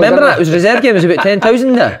 Do you remember that? It was a reserve game, it was about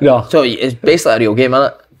 10,000 there. Yeah. So it's basically a real game,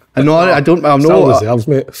 isn't it? No, I don't, I'm not reserves,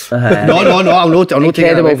 mate. No, I'm not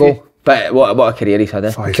incredible goal. But what a career he's had.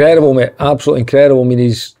 Incredible, mate. Absolutely incredible. I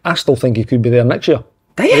mean, I still think he could be there next year.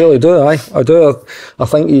 Do you? I really do, I do. I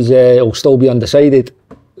think he'll still be undecided.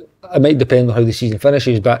 It might depend on how the season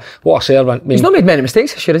finishes, but what a servant. He's not made many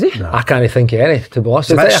mistakes this year, has he? No. I can't think of any, to be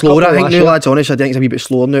honest. It's a bit slower, I think, now, lads, honest. I think it's a wee bit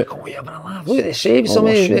slower now. Oh, yeah, but I laugh. Look at the saves, some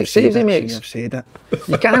of the saves he makes. I've said it.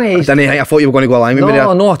 You can't. I thought you were going to go along with me there.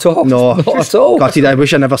 No, not at all. No. Not at all. Gutted, I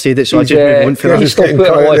wish I never said it, so I just moved on for that. He's still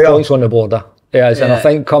putting a lot of points on the border. Yes, and I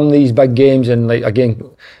think come these big games, and like again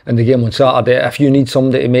in the game on Saturday, if you need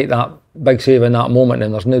somebody to make that big save in that moment,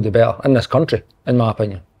 then there's nobody better in this country, in my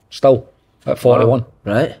opinion. Still at 41.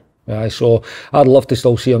 Right. Yeah, so I'd love to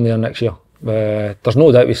still see him there next year. There's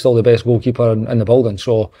no doubt he's still the best goalkeeper in the building,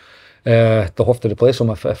 so they'll have to replace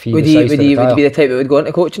him if he decides to retire. Would he be the type that would go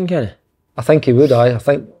into coaching, Kenny? I think he would. I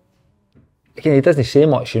think again, he doesn't say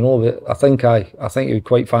much, but I think he would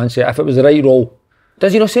quite fancy it if it was the right role.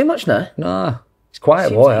 Does he not say much now? Nah, he's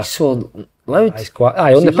quiet boy. He's so loud. He's quiet.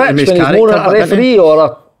 Aye, on the pitch when he's moaning at a referee or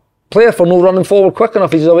a player for no running forward quick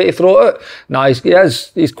enough, he's away to throw it out. Nah, he's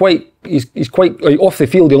quite like, off the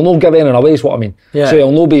field. He'll not give anything away, is what I mean. Yeah. So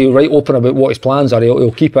he'll not be right open about what his plans are.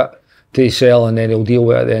 He'll keep it to his cell, and then he'll deal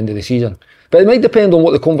with it at the end of the season. But it might depend on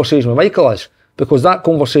what the conversation with Michael is, because that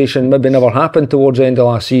conversation maybe never happened towards the end of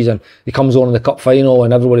last season. He comes on in the cup final,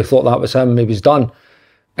 and everybody thought that was him. Maybe he's done.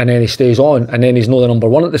 And then he stays on, and then he's not the number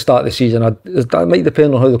one at the start of the season. That might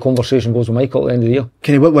depend on how the conversation goes with Michael at the end of the year.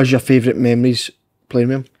 Kenny, what was your favourite memories playing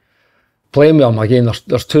with him? Playing with him, again,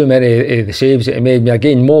 there's too many of the saves that he made.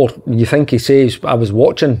 Again, more, when you think he saves, I was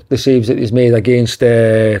watching the saves that he's made against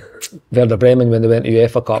Werder Bremen when they went to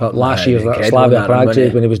UEFA Cup. Last year's Slavia Prague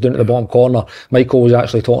save when he was down at the bottom corner. Michael was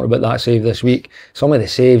actually talking about that save this week. Some of the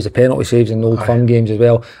saves, the penalty saves in the Old Firm games as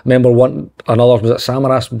well. I remember another was at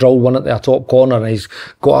Samaras, drilled one at the top corner, and he's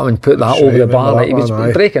got him and put that over the bar. He was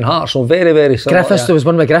breaking hearts, so very, very similar. Griffiths, there was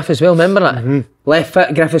one with Griff as well, remember that? Left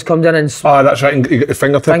foot, Griffiths comes in and... that's right, and you get the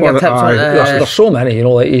fingertip on it. There's so many,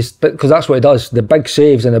 because that's what he does. The big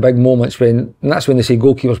saves and the big moments, and that's when they say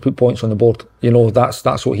goalkeepers put points on the board.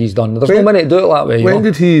 That's what he's done. There's no many to do it that way. When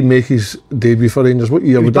did he make his debut for Rangers? What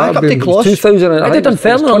year would that have been? 2000. I did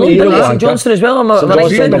Dunfermline, St Johnstone as well.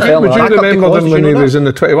 Would you remember him when he was in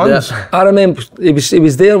the 21s? Yeah. I remember he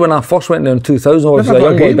was there when I first went there in 2000. I was a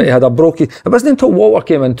young boy, but he had a broke. It wasn't until Walter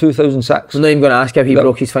came in 2006. I'm not even going to ask if he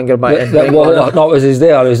broke his finger back. No, it was his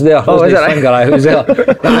there. It was there. Oh, was it finger? I was there.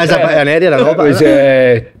 That is a bit of an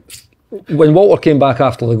area. When Walter came back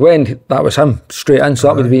after Le Guen, that was him straight in. So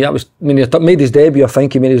that would be. That was. I mean, he made his debut. I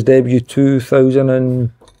think he made his debut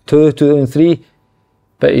 2002, 2003.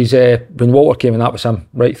 But when Walter came in, that was him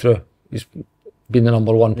right through. He's been the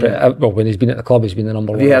number one. Well, when he's been at the club, he's been the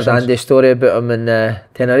number one. Have you heard Andy's story about him in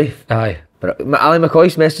Tenerife? Aye. But Ali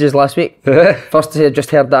McCoy's messages last week. First, I just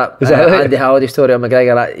heard that Andy Halliday story on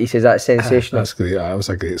McGregor. He says that's sensational. That's great. That was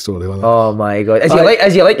a great story, wasn't it? Oh my god! Is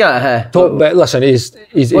he like that? But listen, he's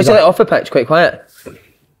what's he like off the pitch? Quite quiet.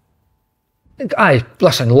 Aye,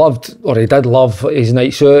 listen, he did love his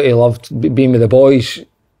nights out. He loved being with the boys.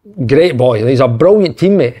 Great boy. He's a brilliant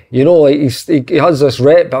teammate. You know, like he has this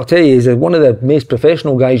rep. I'll tell you, he's one of the most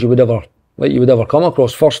professional guys you would ever come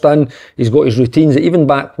across. First in, he's got his routines. Even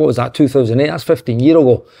back, what was that, 2008? That's 15 years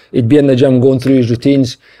ago. He'd be in the gym going through his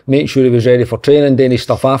routines, making sure he was ready for training, doing his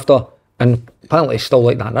stuff after. And apparently he's still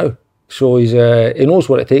like that now. So he knows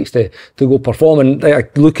what it takes to go perform.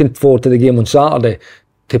 And looking forward to the game on Saturday.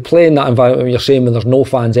 To play in that environment, when you're saying when there's no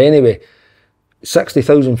fans anyway,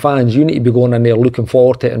 60,000 fans, you need to be going in there looking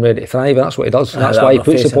forward to it and ready to thrive, and that's what he does. That's why he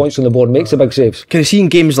puts the points on the board, makes the big saves. Can you see in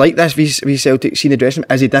games like this, we Celtic, seeing the dressing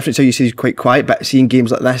room, is he different? So you say he's quite quiet, but seeing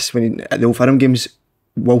games like this, at the Old Firm games,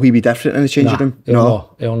 will he be different in the changing room?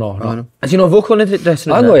 He'll no. Is he not vocal in the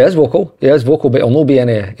dressing room? I know he is vocal. He is vocal, but he'll not be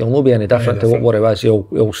any different to what he was.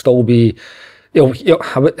 He'll still be.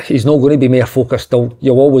 He's not going to be more focused.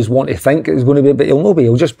 You'll always want to think it's going to be, but he'll not be.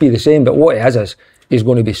 He'll just be the same. But what he is he's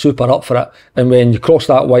going to be super up for it. And when you cross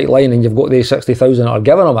that white line and you've got these 60,000 that are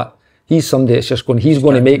giving him it, he's somebody that's just going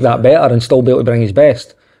to make that better and still be able to bring his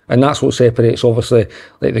best. And that's what separates, obviously,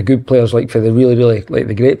 like the good players, like for the really, really, like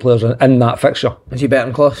the great players in that fixture. Is he better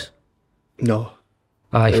than Kloss? No.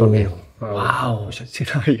 Aye, for me. Wow. Listen,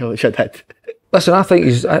 I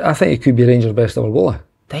think he could be Rangers' best ever goalie.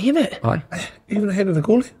 Damn it. Aye. Even ahead of the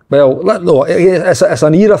goalie? Well, no, it's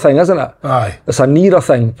an era thing, isn't it? Aye. It's an era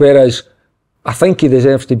thing, whereas I think he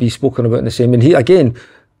deserves to be spoken about in the same. And he, again,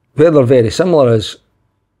 where they're very similar is,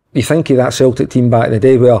 you think of that Celtic team back in the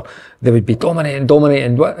day where they would be dominating,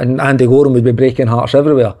 and Andy Gorham would be breaking hearts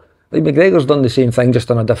everywhere. Like McGregor's done the same thing, just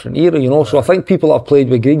in a different era, you know. So I think people that have played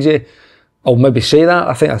with Griggsy, I'll maybe say that.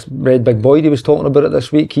 I think I read Big Boyd, he was talking about it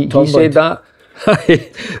this week. He said that.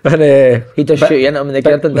 And, he does shoot you into him in the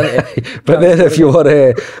garden, doesn't he? But then if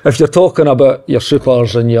you're talking about your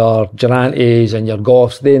Supers and your Durantes and your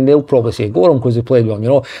Goffs, then they'll probably say Gorham because they played with him, you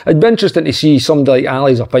know. It'd be interesting to see somebody like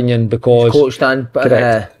Ali's opinion because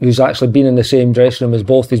who's actually been in the same dressing room as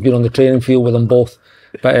both. He's been on the training field with them both.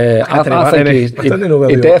 But I think he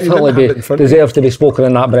definitely deserves to be spoken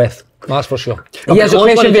in that breath. That's for sure. He has a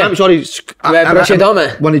question for you. Sorry, Borussia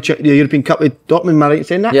Dortmund. Won the European Cup with Dortmund, am I right in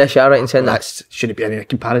saying that? Yes, you're right in saying that. Shouldn't be any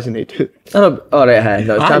comparison to two. Alright,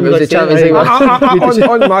 no, the Champions League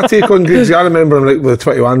on my take on Giggsy, I remember him like with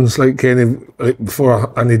the 21s, like Kenny, like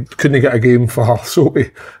before, and he couldn't get a game for her. Soapy.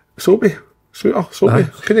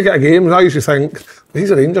 Couldn't get a game, and I used to think, he's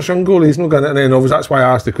a Rangers young goalie, he's not going to, and then obviously that's why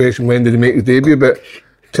I asked the question, when did he make his debut? But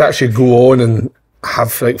to actually go on and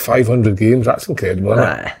have like 500 games, that's incredible,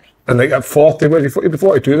 isn't it? And like at 40, he'll be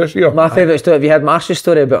 42 this year. My favourite story, have you heard Marshall's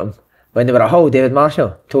story about him? When they were at Hull, David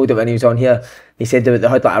Marshall told it when he was on here. He said they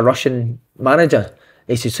had like a Russian manager.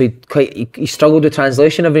 He said so he struggled with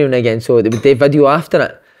translation every now and again, so they would do video after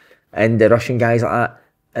it. And the Russian guys like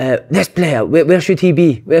that, this player, where should he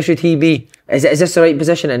be? Where should he be? Is this the right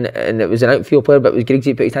position? And it was an outfield player, but it was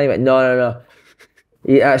Griggsy put his time. He went, no.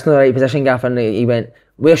 That's not the right position, Gaff. And he went,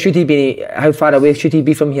 where should he be? How far away should he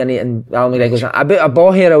be from here? And Alan McGregor goes, about a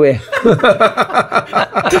ball hair away.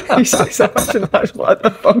 He says, what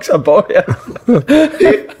the fuck's a ball hair?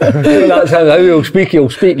 That's how he'll speak,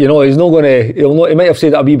 you know. He's not going to, he might have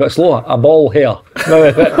said it a wee bit slower, a ball hair.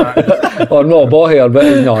 Or not a ball hair, but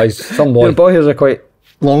no, he's some boy. Your ball hairs are quite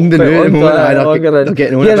long to do.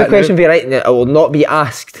 Here's a question for you, right? It will not be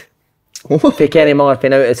asked. For Kenny Miller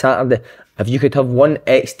playing out at Saturday. If you could have one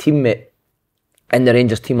ex-teammate in the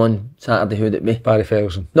Rangers team on Saturday, who would it be? Barry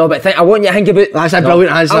Ferguson. No, but I want you to think about... That's a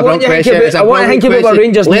brilliant answer, a brilliant question. I want to think about what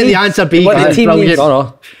Rangers need. Let the answer be. What the team needs.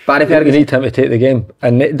 No. Barry Ferguson. You need him to take the game.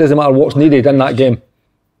 And it doesn't matter what's needed in that game.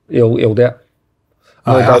 He'll do it.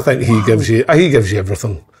 I think he gives you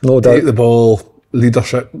everything. No doubt. Take the ball,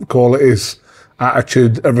 leadership, qualities,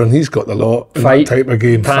 attitude, everything. He's got the lot. Fight, that type of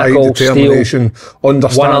game. tackle, fight, determination,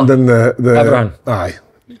 understanding the everyone. Aye.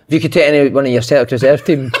 If you could take any one of your Celtic reserve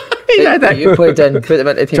team you played in, put them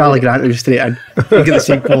into team. Charlie Grant was straight in. You get the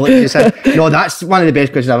same quality. No, that's one of the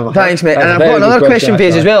best questions I've ever had. Thanks, mate. And I've got another question for you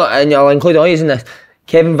as well, and I'll include all yous in this.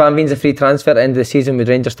 Kevin Van Veen's a free transfer at the end of the season. Would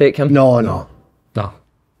Rangers take him? No.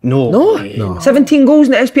 17 goals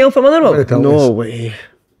in the SPL for Motherwell? No way.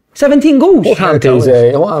 17 goals? What happened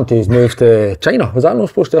to his move to China? Was that not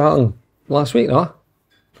supposed to happen last week, no?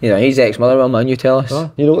 Yeah, he's ex-Motherwell, man, you tell us.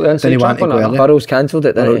 You know what the inside track on that? Burrow's cancelled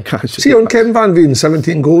it, didn't he? See, on Kevin Van Veen,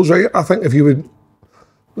 17 goals, right? I think if you would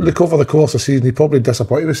look over the course of the season, he probably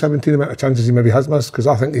disappointed with 17 amount of chances he maybe has missed, because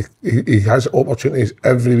I think he has opportunities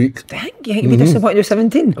every week. I think you be disappointed with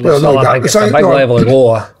 17? Well, no, it's a big level of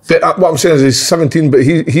goal. What I'm saying is he's 17, but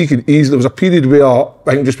he could easily, there was a period where, I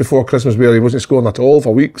think just before Christmas, where he wasn't scoring at all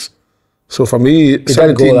for weeks. So for me,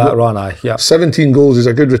 17 goals is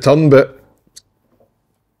a good return, but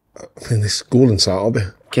I mean, this goal on Saturday.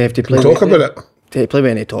 Kev, to Can we talk about it? To play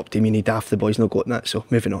with any top team, you need half the boys not got that, so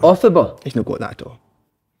moving on. Off the ball? He's not got that at all.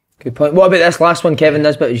 Good point. What about this last one, Kevin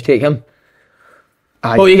Nisbet? Would you take him?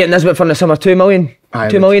 Aye. What are you getting Nisbet for in the summer? 2 million? Aye,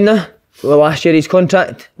 2 million now? Well, last year his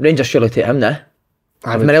contract. Rangers surely take him now.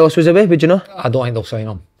 If Morelos was away, would you know? I don't think they'll sign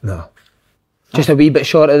him. No. Just a wee bit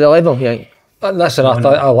short of the level, you think? Listen, I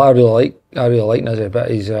really like Nizzy,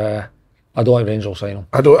 but he's. I don't think Rangers will sign him.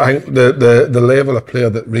 I think the level of player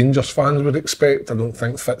that Rangers fans would expect, I don't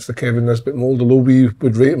think fits the Kevin Nisbet mould, although we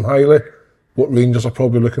would rate him highly. What Rangers are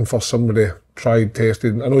probably looking for, somebody tried,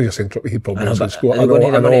 tested. I know you're saying he probably doesn't score. I know,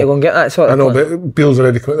 to go and get that sort of I know, but Beale's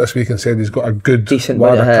already come out this week and said he's got a good decent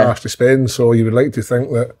wad of cash to spend, so you would like to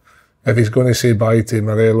think that if he's going to say bye to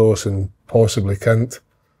Morelos and possibly Kent,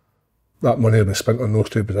 that money will be spent on those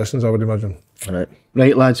two positions, I would imagine.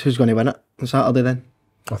 Right, lads, who's going to win it on Saturday then?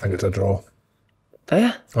 I think it's a draw. Do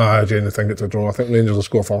you? I genuinely think it's a draw. I think Rangers will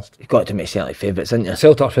score first. You've got to make Celtic favourites, haven't you?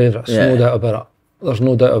 Celtic are favourites, no doubt about it. There's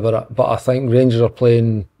no doubt about it. But I think Rangers are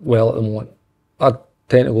playing well at the moment. I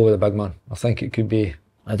tend to go with the big man. I think it could be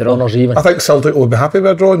runners even. I think Celtic will be happy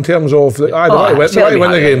with a draw in terms of they might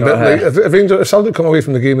win the game, but like, if Celtic come away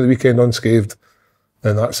from the game of the weekend unscathed,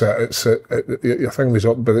 then that's it. Your thing was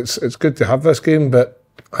up, but it's good to have this game, but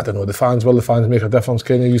I don't know, will the fans make a difference,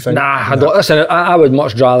 Kenny, you think? Nah, I don't. Listen, I would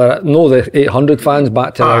much rather know the 800 fans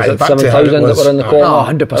back to the 7,000 that were in the corner.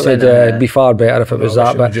 100%. It would be far better if it was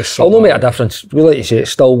that, but it'll not make a difference. We like to say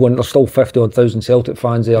it's still when there's still 50,000 Celtic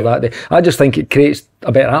fans there that day. I just think it creates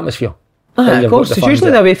a better atmosphere. Of course, it's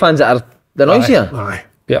usually the away fans that are the noisier. Aye.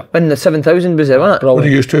 Yeah. When the 7,000 was there, wasn't it? What do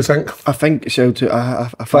you used to think? I think Celtic.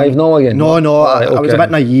 5-0 again? No, I was a bit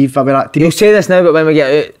naive about that. You'll say this now, but when we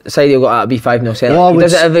get outside, you'll go, that'll be 5-0 Celtic. He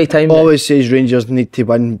does it every time. Always says Rangers need to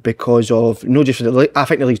win because of, not just for the league, I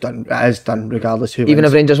think the league's done. It is done regardless who wins. Even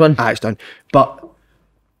if Rangers win? It's done. But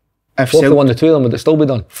if Celtic won the two of them, would it still be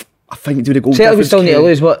done? I think do the goal Celtic would still need to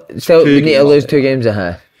lose Celtic would need to lose 2 games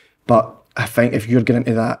ahead. But I think if you're getting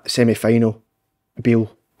into that semi-final,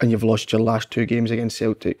 Beale, and you've lost your last 2 games against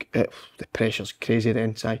Celtic, the pressure's crazy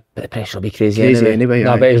then, Si. But the pressure will be crazy anyway.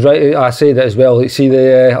 Nah, but he's right. I said it as well. See,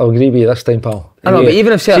 I'll agree with you this time, pal. I know, but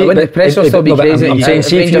even if Celtic win, the pressure will still be crazy. I'm saying,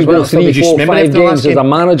 see if you go 3, 4, 5 games as a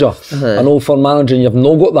manager, an old firm manager, and you've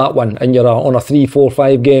not got that one, and you're on a 3, 4,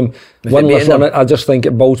 5 game winless run, I just think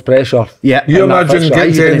it builds pressure. Yeah. You imagine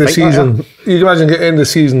getting to the end of the season. You can imagine getting to the end of the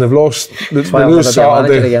season. They've lost. They lose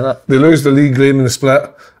Saturday. They lose the league game in the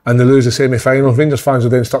split. And they lose the semi-final. Rangers fans will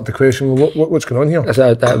then start to question, well, what's going on here?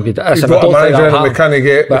 That would be. We've got a manager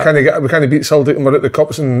and we can't beat Celtic and we're at the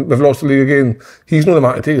cups and we've lost the league again. He's not the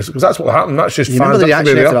man to take us because that's what happened. That's just you fans. Remember the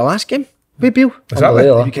reaction after the last game with Beale? Exactly.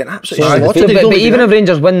 You're getting absolutely but even if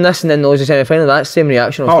Rangers win this and then lose the semi-final, that's the same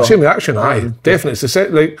reaction. Same reaction. Aye, definitely. It's the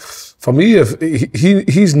set. Like for me, if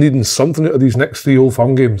he's needing something out of these next 3 Old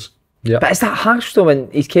Firm games. Yeah. But is that harsh though when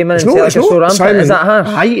he's came in and Celtic are so rampant? Is that harsh?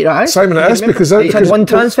 Aye. Simon, it is because he's had 1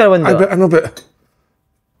 transfer window. I know, but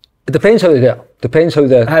it depends how they do it. Depends how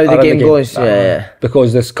the game goes. Yeah.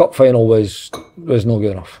 Because this cup final was no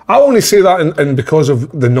good enough. I only say that and because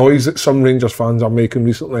of the noise that some Rangers fans are making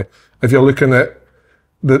recently. If you're looking at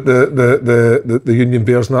the Union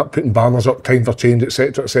Bears and that putting banners up, time for change,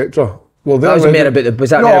 etc., etc. Well, that was more about the. Was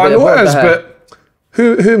that? No, I know it is, but.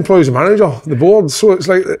 Who employs the manager? The board. So it's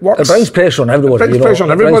like it works. It brings pressure on everybody. It brings pressure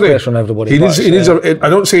on everybody. He needs. I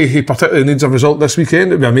don't say he particularly needs a result this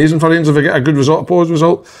weekend. It'd be amazing for Rangers if they get a good result, a positive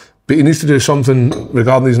result. But he needs to do something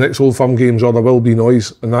regarding these next Old Firm games, or there will be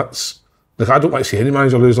noise. And that's like I don't want to see any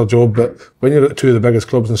manager lose their job, but when you're at 2 of the biggest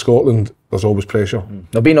clubs in Scotland, there's always pressure.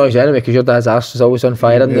 There'll be noise anyway because your dad's arse is always on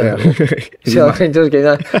fire, isn't it? So Rangers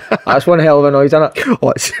game. That's one hell of a noise, isn't it?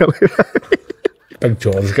 What's Big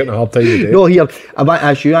John's getting a hard time today. No, here, I might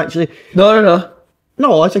ask you actually. No,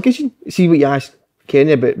 it's a question. See what you asked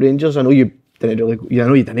Kenny about Rangers. I know you didn't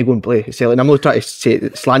go and play Celtic. I'm not trying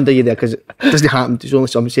to slander you there because it doesn't happen. There's only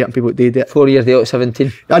some certain people that did it. 4 years deal at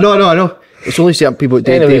 17. I know. It's only certain people that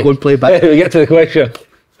did go and play. But we get to the question.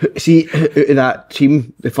 See, out of that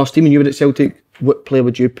team, the first team when you were at Celtic, what player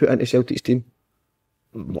would you put into Celtic's team?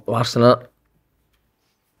 Larson, that.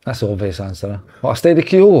 That's the obvious answer. What, Steady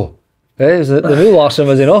Kyogo? Is the new Larson,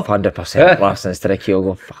 was he not? 100% Larson instead of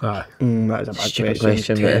Kyogo. That is a bad stupid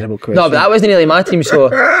question. Terrible question. No, but that wasn't really my team, so...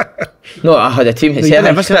 No, I had a team at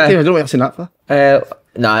Celtic. I don't know what I've seen that for.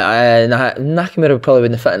 Nakamura probably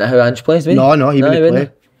wouldn't fit into how Ange plays, would he? No, he wouldn't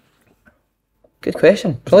play. Good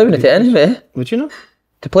question. Probably wouldn't take anyway. Would you know?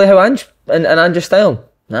 To play how Ange, in Ange's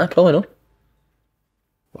style? Nah, probably no.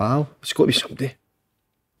 Wow, it's got to be somebody.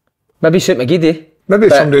 Maybe Suit McGeady. Maybe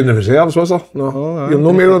somebody in the reserves, was there? No. You'll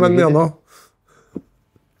no mail them in there, no?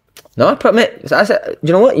 No, mate, that's it. Do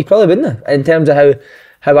you know what? You probably wouldn't in terms of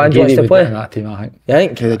how Ange wants to play. In that team, I think. You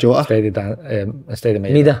think? The Jota. Instead of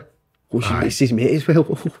me. Neither. Oh, it's his mate as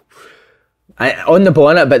well. On the ball,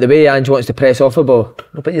 innit? But the way Ange wants to press off the ball.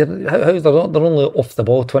 No, but how's they're only off the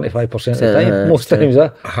ball 25% of the time. Most times,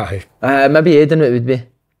 Aye. Maybe Aiden it would be.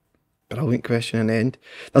 Brilliant question in the end.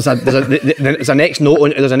 There's a next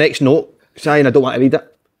note. There's a next note. Saying I don't want to read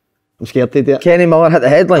it. I'm scared to do it. Kenny Miller hit the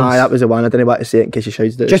headlines. Aye, that was the one. I didn't want to say it in case you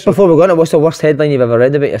shouted it. Just before we go on, what's the worst headline you've ever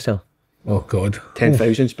read about yourself? Oh God.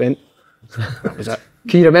 10,000 spent. That was it.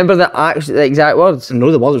 Can you remember the exact words?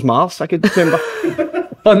 No, the word was Mars. I could remember.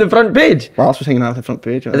 On the front page? Mars was hanging out on the front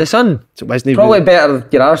page. The Sun? So it wasn't Probably really, better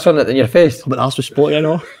your arse on it than your face. but ours was spotty, I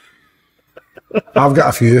know. I've got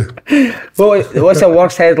a few. What's the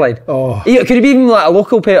worst headline? Oh. Could it be even like a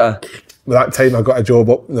local paper? That time I got a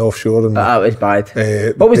job up in the offshore and That was bad.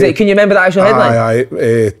 What was it? Can you remember the actual headline?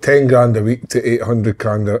 Aye, 10 grand a week to 800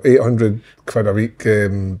 quid a week.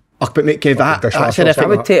 But mate, Kev, that's horrific. I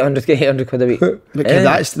would take 800 quid a week. But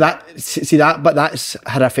Kev, that's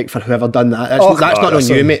horrific for whoever done that. That's not on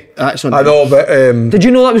you, mate. That's on. I know, but did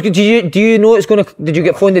you know that was good? Do you know it's going to? Did you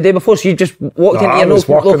get phoned the day before? So you just walked into your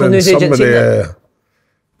local news agency?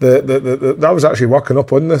 That was actually working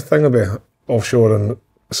up on the thing about offshore, and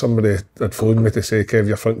somebody had phoned me to say, Kev,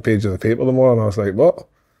 your front page of the paper tomorrow, and I was like, what?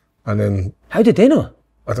 And then how did they know?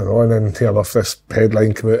 I don't know, and then here off this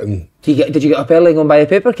headline come out and... Did you get up early and go and buy a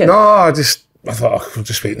paper, Ken? No, I thought I'll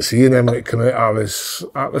just wait and see, and then when it came out,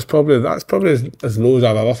 that's probably as low as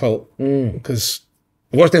I've ever felt. Because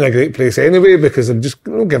it wasn't in a great place anyway, because I'm just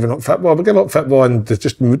giving up football. I gave up football and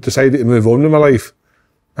just decided to move on with my life.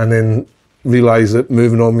 And then realised that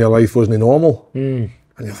moving on with your life wasn't normal.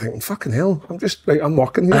 And you're thinking, fucking hell, I'm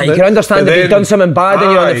working here. You can understand if you've done something bad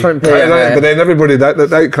and you're on the front page. But then everybody,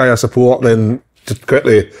 that cry of support, then just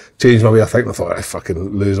quickly changed my way of thinking. I thought, I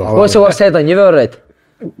fucking lose all. What's the worst headline you've ever read?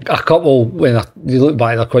 A couple, when you look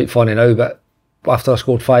back, they're quite funny now, but after I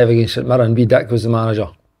scored 5 against St Mirren, B. Dick was the manager.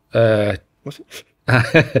 Was it? What's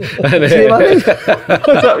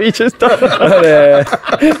that you just done?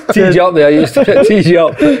 Tease you up there, I used to tease you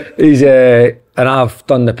up. And I've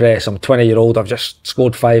done the press, I'm 20-year-old, I've just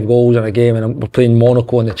scored 5 goals in a game, and we're playing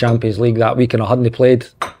Monaco in the Champions League that week, and I hadn't played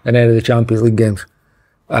in any of the Champions League games.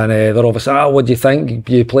 And they're obviously, what do you think?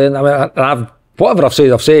 You playing? I mean, whatever I've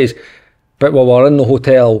said. But we were in the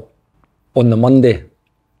hotel on the Monday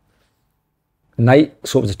night,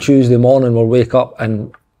 so it was a Tuesday morning, we'll wake up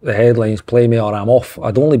and the headlines, play me or I'm off.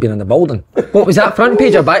 I'd only been in the building. What was that, front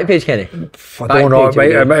page or back page, Kenny? I don't know,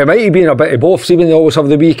 it might have been a bit of both. See when they always have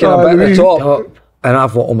the weekend a bit at the top. And I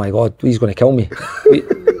thought, oh my God, he's going to kill me.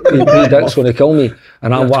 Dick's going to kill me.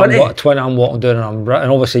 And I'm walking down,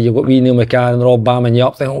 and obviously you've got wee Neil McCann and they're all bamming you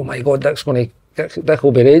up, thinking, oh my God, Dick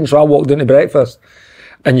will be raiding. So I walked down to breakfast,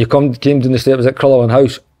 and came down the stairs, it was at Crullivan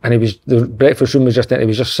House, and the breakfast room was just in, he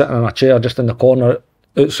was just sitting in a chair just in the corner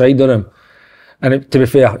outside the room. And to be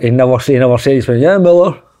fair, he never said, he's been, yeah,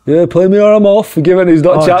 Miller, yeah, play me or I'm off, given he's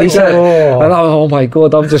not chatting. And I was, oh my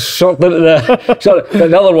God, I'm just shocked into the... But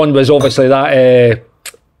the other one was obviously that,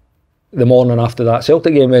 the morning after that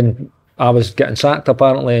Celtic game, when I was getting sacked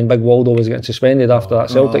apparently, and Big Waldo was getting suspended after that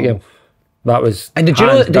Celtic game. That was... And did you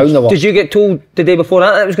know, did you get told the day before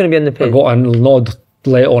that it was going to be in the page? I got a nod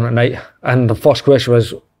late on at night, and the first question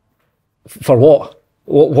was, for what?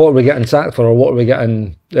 What are we getting sacked for, or what are we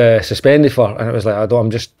getting suspended for? And it was like, I'm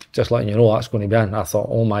just letting you know that's going to be in. I thought,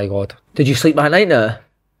 oh my God. Did you sleep that night now?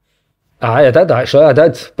 Aye, I did actually,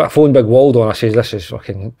 But I phoned Big Waldo and I says, this is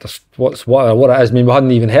fucking, what it is. I mean, we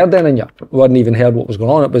hadn't even heard anything yet. We hadn't even heard what was going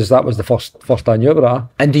on. That was the first I knew about it.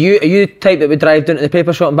 And are you the type that would drive down to the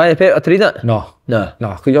paper shop and buy the paper to read it? No,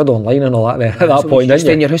 because you're online and all that then, at that point, didn't you?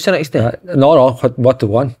 Stay in your house the next day? No, what to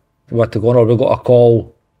go on. Or we got a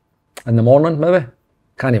call in the morning, maybe.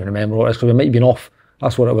 Can't even remember what it is, because we might have been off.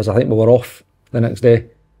 That's what it was. I think we were off the next day.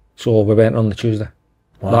 So we went on the Tuesday.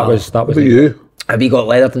 Wow. That was what about you? Have you got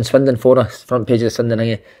Leonard and Swindon for us? Front page of the Swindon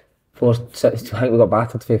thing. 4-6, I think we got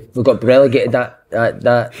battered. We got relegated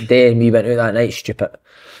that day, and we went out that night, stupid.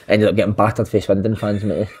 Ended up getting battered for Swindon fans,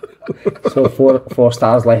 mate. So 4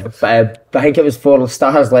 stars left. I think it was 4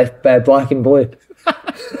 stars left, black and blue.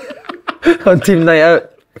 On team night out.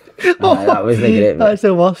 That wasn't great, mate. That's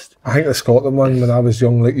the worst. I think the Scotland one, when I was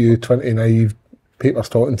young like you, 29, people's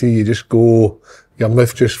talking to you, you just go, your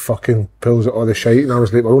mouth just fucking pulls out all the shite, and I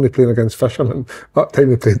was like, we're only playing against fishermen. That time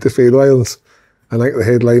we played the Faroe Islands, and I think the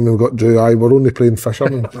headline we got drew, we're only playing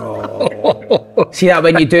fishermen. See that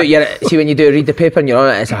when you do read the paper and you're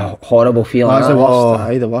on it, it's a horrible feeling. That's the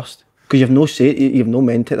worst. The worst. Because you've no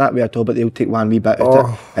meant it that way at all, but they'll take one wee bit out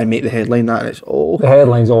it and make the headline that, and it's The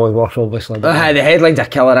headline's always worse, obviously. The headline's a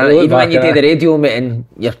killer, innit? Even when you do the radio, mate, and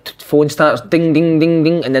your phone starts ding, ding, ding,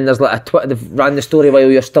 ding, and then there's like a Twitter, they've ran the story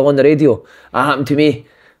while you're still on the radio. That happened to me.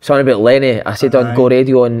 Something about Lenny. I said on Go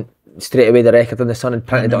Radio, and straight away the record on the Sun and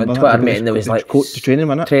printed it on Twitter, mate, and there was like training,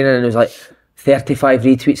 wasn't it? Training, and it was like 35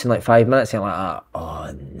 retweets in like 5 minutes, and I'm like,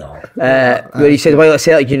 oh no. Where you said, while at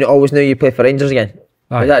Celtic, you always knew you play for Rangers again.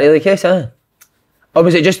 Was that really the case, or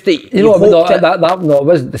was it just that you know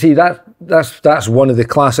that's one of the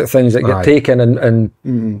classic things that get taken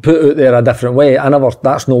and put out there a different way.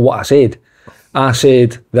 That's not what I said. I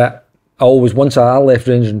said that once I left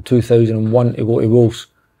Rangers in 2001 to go to Wolves,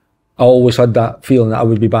 I always had that feeling that I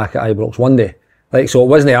would be back at Ibrox one day. Like, so it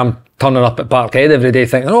wasn't I'm turning up at Parkhead every day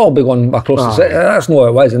thinking, I'll be going across the city. That's not what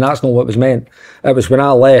it was, and that's not what it was meant. It was when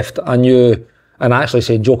I left, I knew. And I actually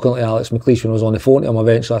said jokingly to Alex McLeish when I was on the phone to him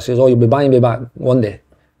eventually, I says, you'll be buying me back one day.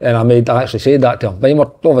 And I actually said that to him. But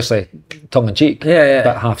more obviously tongue in cheek,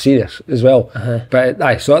 but half serious as well.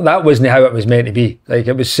 But so that wasn't how it was meant to be. Like,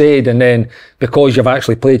 it was said, and then because you've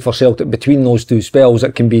actually played for Celtic between those two spells,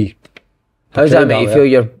 it can be. How does that make you feel?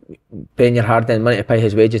 You're paying your hard-earned money to pay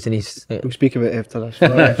his wages, and he's. We'll speak about it after this.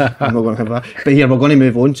 I'm not going to have that. But here, we're going to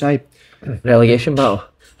move on, Si. Relegation battle.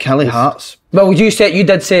 Kelly Hearts. Well, you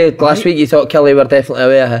did say last week you thought Kelly were definitely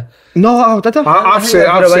away. No, did I? I'll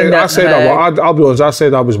be honest, I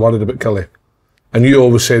said I was worried about Kelly. And you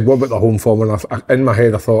always said, what about the home form? And in my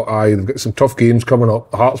head I thought, they've got some tough games coming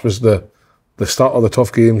up. Hearts was the start of the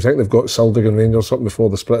tough games. I think they've got Celtic and Rangers something before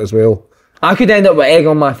the split as well. I could end up with egg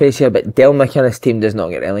on my face here, but Del McInnes' team does not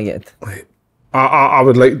get relegated. I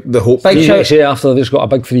would like the hope. Big shout say after they've got a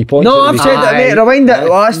big 3 points. No, I've said that, mate. Rewind it.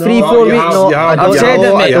 Last 3-4 weeks. I've said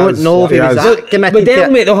it, mate. I don't know if he was that. But Del,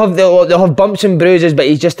 mate, they'll have bumps and bruises, but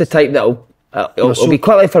he's just the type that'll be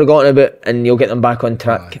quickly forgotten about, and you'll get them back on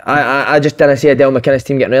track. I just didn't see a Del McInnes'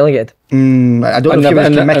 team getting relegated. I don't know if he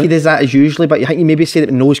was committee does that as usually, but I think you maybe said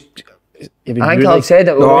it knows. I think I've said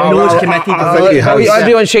it.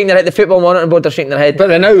 Everyone's shaking their head. The football monitoring board are shaking their head. But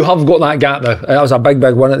they now have got that gap now. That was a big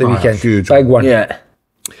one at the weekend. Huge. Big one. Yeah.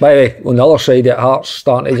 By the way, on the other side, at Hearts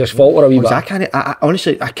starting to just falter a wee bit.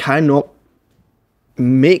 Honestly, I cannot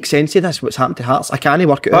make sense of this. What's happened to Hearts? I can't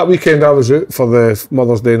work it out. That weekend I was out for the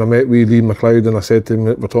Mother's Day and I met with Lee McLeod, and I said to him,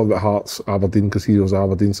 we're talking about Hearts, Aberdeen, because he was an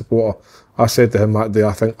Aberdeen supporter. I said to him that day,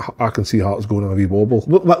 I think I can see Hearts going on a wee wobble.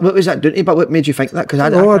 What was that doing to you? But what made you think that? Because I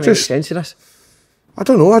can't make sense of this. I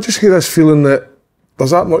don't know, I just hear this feeling that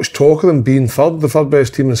there's that much talk of them being the third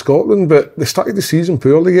best team in Scotland, but they started the season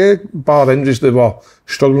poorly, bar injuries. They were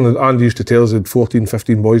struggling. Andy used to tell us they had 14,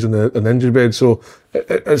 15 boys in an injury bed, so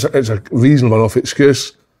it's a reasonable enough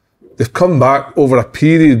excuse. They've come back over a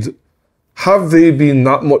period. Have they been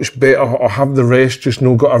that much better, or have the rest just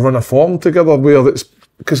not got a run of form together where it's...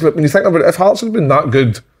 Because when you think about it, if Hearts had been that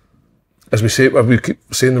good, as we keep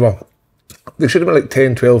saying they should have been like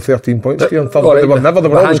 10, 12, 13 points here on third, but they were never, they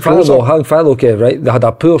were always closer. Hang fire, Kev, right? They had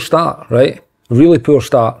a poor start, right? Really poor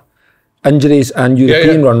start. Injuries and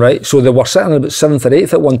European run, right? So they were sitting about 7th or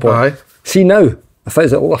 8th at one point. See now, I think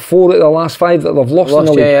it's like 4 out of the last 5 that they've lost in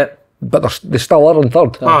the league. But they still are in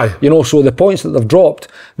third. You know, so the points that they've dropped,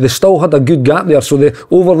 they still had a good gap there. So they,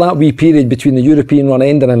 over that wee period between the European run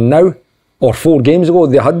ending and now, or 4 games ago,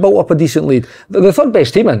 they had built up a decent lead. They're the third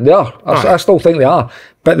best team in, they are. I still think they are.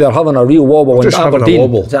 But they're having a real wobble. Just having a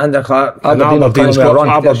wobble. Xander Clark. Aberdeen's got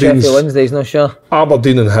Aberdeen's Wednesdays, not sure.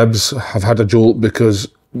 Aberdeen and Hibs have had a jolt because,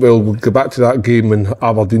 we'll go back to that game when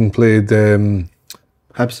Aberdeen played Hibs.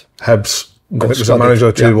 And it was a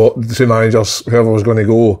manager, two managers, whoever was going to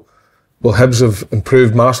go. Well, Hibs have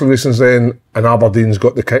improved massively since then, and Aberdeen's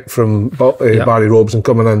got the kick from Barry Robson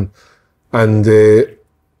coming in, and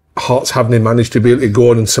Hearts haven't managed to be able to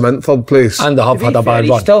go on and cement third place. And they have had a bad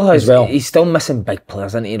run as well. He's still missing big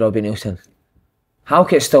players, isn't he, Robbie Nielsen?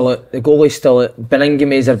 Halkett's still out, the goalie's still out,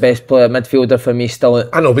 Beningame is their best player, midfielder for me, still out.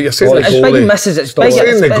 I know, but you're saying the goalie. It's big misses, it's big.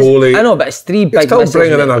 You're saying the goalie. I know, but it's 3 big misses. You're still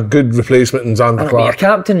bringing in a good replacement in Xander Clark. Your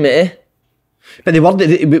captain, mate. But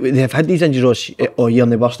they've had these injuries all year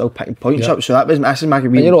and they were still picking points up, so that's my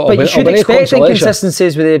But you should expect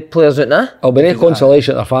inconsistencies with the players out now. It'll be no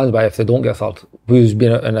consolation to their fans by if they don't get third. Who's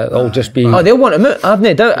been out, and it'll just be... Oh, they'll want him out, I've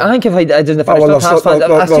no doubt. I think if I did the first Hearts fans,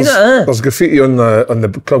 I've seen it. There's graffiti on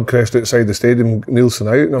the club crest outside the stadium, Nielsen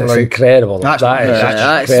out, and I'm it's like... incredible. That's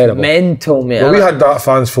incredible. Mental, mate. Well, we had that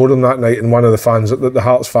fans forum that night, and one of the fans, the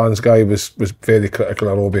Hearts fans guy, was very critical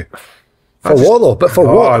of Robbie. For what though? But for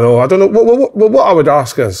what? I know. I don't know. What I would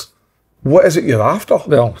ask is, what is it you're after?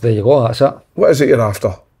 Well, there you go. That's it. What is it you're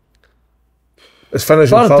after? It's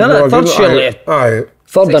finishing third, surely. Aye.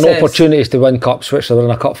 Third in opportunities to win cups, which they were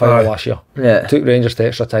in a cup final last year. Yeah. Took Rangers to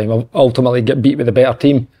extra time. Ultimately get beat with a better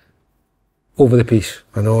team over the piece.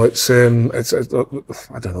 I know it's I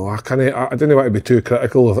don't know. I didn't want to be too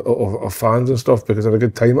critical of fans and stuff because they had a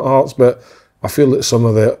good time at Hearts, but I feel that some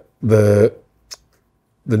of the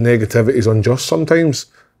negativity is unjust sometimes.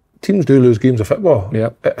 Teams do lose games of football. Yeah.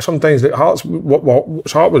 Sometimes like Hearts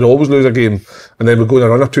would always lose a game and then we go on a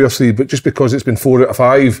run of 2 or 3, but just because it's been 4 out of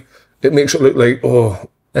 5, it makes it look like,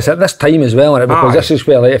 it's at this time as well, because this is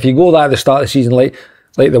where, like, if you go that at the start of the season, like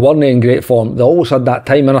they weren't in great form, they always had that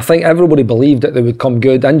time, and I think everybody believed that they would come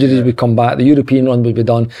good, injuries would come back, the European run would be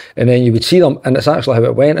done, and then you would see them, and it's actually how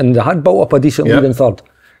it went, and they had built up a decent lead in third.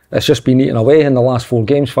 It's just been eaten away in the last 5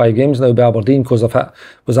 games now by Aberdeen, because they've hit,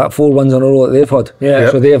 was that 4 wins in a row that they've had? Yeah.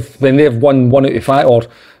 So they've won 1 out of 5, or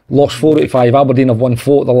lost 4 out of 5. Aberdeen have won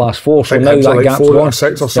 4 of the last 4, so now that gap's gone.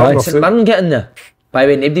 6 or 7. St Mirren getting there. By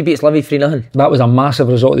the way, nobody beats Livy 3-0. That was a massive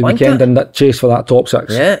result of the weekend in that chase for that top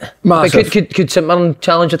 6. Yeah. Massive. But could St Mirren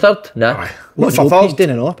challenge a third? No. What for third?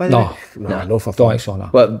 Doing enough, by the way. No, for don't third. think so, no.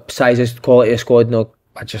 What size, quality of squad? No.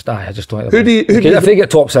 I just don't think If they get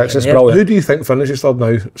top 6, it's brilliant. Who do you think finishes third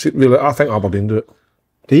now? See, really, I think Aberdeen do it.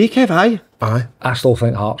 Do you, Kev? Aye. I still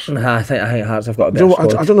think Hearts. I think Hearts have got a better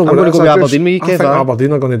squad. I don't know I'm going to go with Aberdeen with you, I Kev. think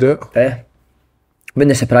Aberdeen are going to do it. Yeah.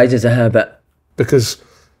 Wouldn't surprise us a bit. Because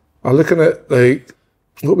I'm looking at, like,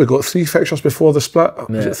 what we got 3 fixtures before the split.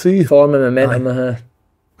 Is it 3? Form and momentum. And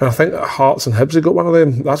I think Hearts and Hibs have got one of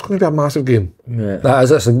them. That's going to be a massive game. Yeah. That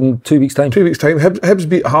is, it's in 2 weeks' time. 2 weeks' time. Hibs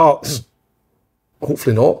beat Hearts.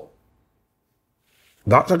 Hopefully not.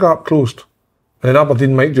 That's a gap closed. And then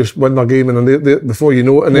Aberdeen might just win their game, and then they, before you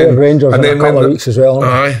know it, and then Rangers and in a couple of weeks as well.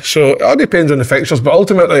 Aye, so it all depends on the fixtures, but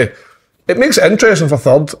ultimately it makes it interesting for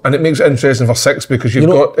third, and it makes it interesting for 6 because you've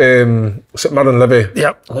got St Mirren, Livy.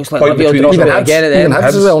 Yep. Looks like Livy will drop it again at the end. Hibs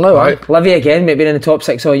as well now. Right? Livy again, maybe in the top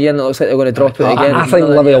 6 all year, and it looks like they're going to drop it again. I think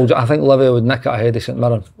Livy would nick it ahead of St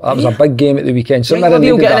Mirren. That was a big game at the weekend. St Mirren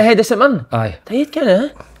will get ahead of St Mirren. Aye. Tired, kind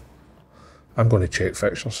of. I'm going to check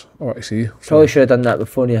fixtures. I want to see. Probably should have done that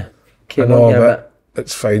before you came on here, but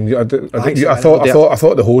it's fine. I thought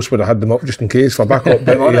the host would have had them up just in case for backup,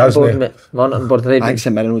 but he hasn't. Monitoring board. I think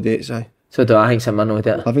St Mirren will do it, so. So do I. think St Mirren will do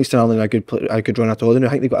it. I think St Mirren are a good run at all. I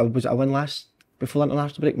think they got was it a win before the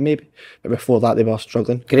international break, maybe. But before that they were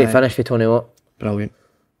struggling. Great finish for Tony Watt. Brilliant.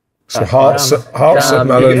 So Hearts, St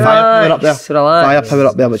Mirren. Firepower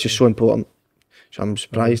up there, which is so important. So I'm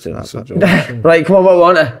surprised at that. Right, come on, what we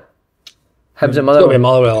want to? Hibs and Motherwell.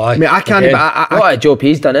 Motherwell, aye. I mean, I can't. What Joe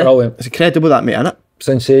P's done it. Brilliant. It's incredible that, mate, innit?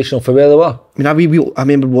 Sensational for where they were. I mean, I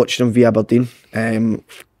remember watching them via Aberdeen.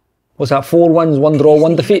 Was that 4 wins, 1 draw,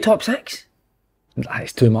 1 defeat? Top 6?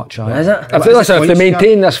 That's too much, aye. Is it? I feel like if they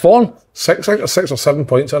maintain this form. 6 or 7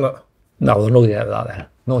 points in it. No, they're not there with that then.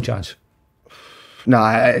 No chance.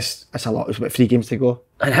 Nah, it's a lot. It's about 3 games to go.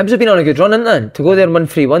 And Hibs have been on a good run, haven't they? To go there and win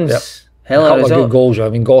 3 wins. Yep. Hell a couple of good goals. I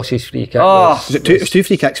mean, Goss's free kick. Was it 2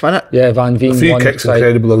 free kicks, wasn't it? Yeah, Van Veen. 3 kicks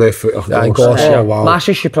incredible, the left foot. Goss, oh wow.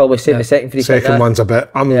 Masters should probably say the second free kick. Second one's a bit.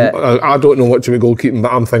 I don't know much about goalkeeping,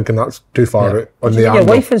 but I'm thinking that's too far out on the angle. Your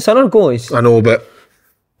wife and son are goalies. I know, but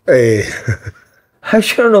How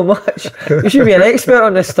sure know much? You should be an expert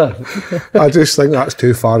on this stuff. I just think that's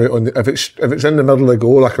too far out. If it's in the middle of the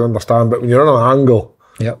goal, I can understand. But when you're on an angle,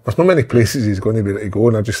 there's not many places he's going to be able to go,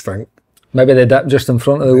 and I just think maybe they dip just in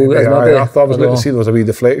front of the goal. I thought I was looking to see there was a wee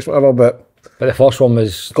deflection, whatever. But the first one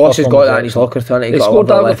was. Goss has got that in his locker. He scored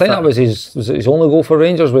that. I think that was his only goal for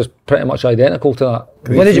Rangers. Was pretty much identical to that.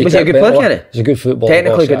 Was he a good player, Kenny? He's a good footballer.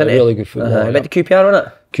 Technically good, isn't he? Really good footballer. He went to QPR on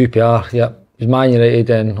it. QPR, yeah. He's Man United,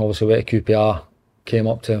 then obviously went to QPR. Came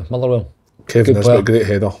up to Motherwell. Kevin has got a great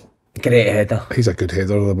header. Great header. He's a good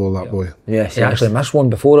header of the ball, that boy. Yes, he actually missed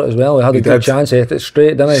one before it as well. He had a good chance, he hit it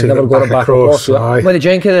straight, didn't he? He never got it back across. What did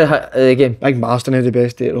you think of the game? Big Marston had the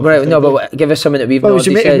best day. Right, no, but give us something that we've not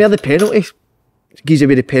said. Well, it was the penalty. Gives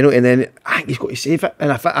away the penalty and then I think he's got to save it. And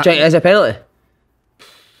do you think it is a penalty?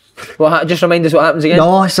 Well, just remind us what happens again.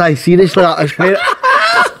 No, seriously, that is fair.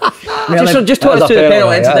 Just talk us through the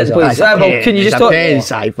penalty incident, please. Well, can you just talk?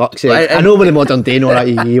 I know with the modern day, know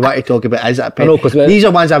that you want to talk about is it a penalty? These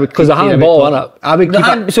are ones I would because the handball, isn't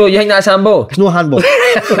it? So you think that's handball? It's no handball.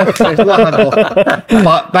 It's no handball.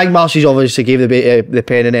 But Big Marcy's obviously gave the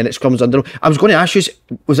pen and then it comes under him. I was going to ask you,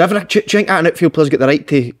 was ever do you think an outfield player's got the right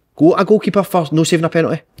to go a goalkeeper first, no saving a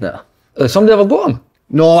penalty? No. Has somebody ever got him?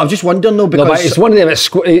 No, I'm just wondering though because but it's one of them.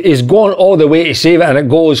 He's gone all the way to save it, and it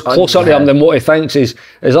goes closer to him than what he thinks. He's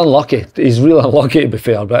unlucky. He's really unlucky to be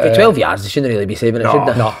fair. But for 12 yards, they shouldn't really be saving it, should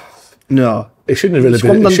they? No. He shouldn't have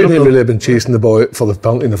really been chasing the ball for the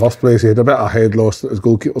penalty in the first place. He had a bit of head loss that his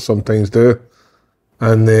goalkeepers sometimes do,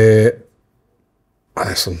 and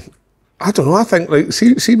Listen, I don't know. I think like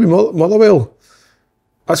see with Motherwell.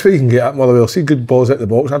 That's where you can get at Motherwell. See good balls out the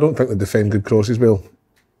box. I don't think they defend good crosses well.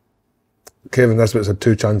 Kevin Nisbet's had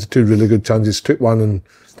two really good chances. Took one and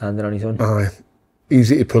standing on his own. Aye,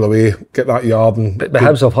 easy to pull away, get that yard. And but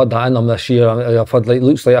Hibs have had that in them this year. I've had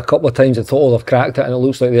looks like a couple of times I thought they've cracked it, and it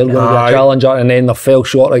looks like they're going to be a challenger, and then they fell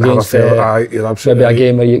short against you're absolutely maybe a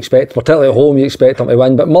game where you expect, particularly at home, you expect them to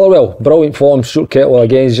win. But Motherwell, brilliant form, short kettle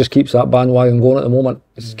again. He just keeps that bandwagon going at the moment.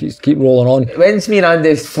 Just keep rolling on. When's me and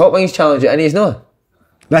Andy's Top Wings challenge at Innies, no?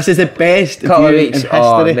 This is the best couple of weeks in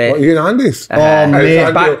history. mate. What, you and Andy's?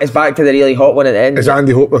 Mate. It's back to the really hot one at the end. Is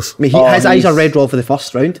Andy hopeless? Mate, his eyes are red raw for the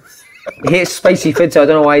first round. He hates spicy food, so I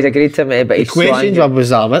don't know why he's agreed to it, but he's questions were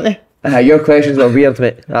bizarre, weren't they? Your questions were weird,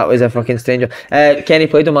 mate. That was a fucking stranger. Kenny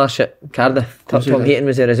played with Marsh at Cardiff. Tom Heaton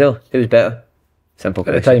was there as well. Who was better? Simple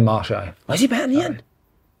question. At the time, Marsh, aye. Was he better than Ian?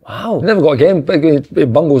 Wow. He never got a game.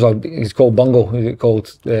 He's called Bungle. He's called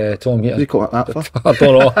Tom Heaton. What do you call it that for? I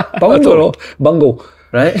don't know. I don't know. Bungle.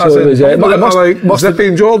 Right. So it was must have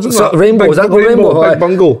been George, isn't it? Rainbow, was that called Rainbow? Big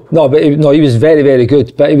Bungle. No, but he was very, very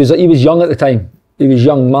good. But he was young at the time. He was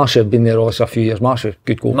young. Marsh had been there also a few years. Marsh was a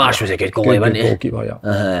good goalkeeper. Marsh was a good goalie, wasn't he? Goalkeeper,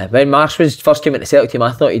 yeah. When Marsh first came into the Celtic team,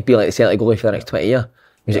 I thought he'd be like the Celtic goalie for the next 20 years.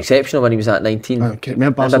 He was exceptional when he was at 19.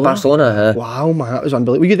 Remember Barcelona? Wow, man, that was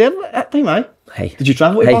unbelievable. Were you there at the time, aye? Hey. Did you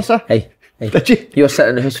travel to Barca? Hey. Did you? You were sitting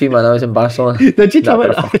in the house with me when I was in Barcelona. Did you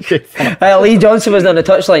travel? Lee Johnson was on the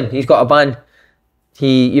touchline. He's got a ban.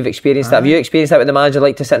 You've experienced that. Have you experienced that with the manager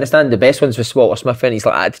like to sit in the stand? The best ones with Walter Smith, and he's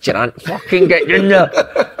like, Durant, fucking get in there.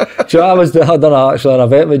 I done actually an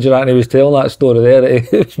event with Durant, and he was telling that story there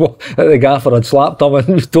that the gaffer had slapped him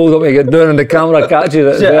and told him to get down, and the camera catches it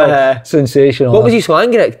as well. Sensational. What was he so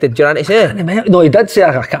angry at? Did Durant say? No, he did say,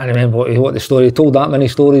 I can't remember what the story. He told that many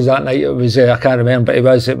stories that night. It was I can't remember, but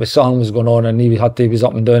it was something was going on, and he was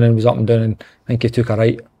up and down, and I think he took a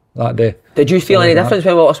right that day. Did you feel any difference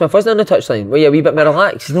when Walter Smith wasn't on the touchline? Were you a wee bit more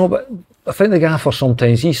relaxed? No, but I think the gaffer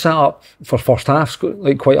sometimes, he sat up for first halves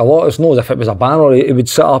like quite a lot. It's not as if it was a banner. He would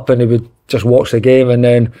sit up and he would just watch the game, and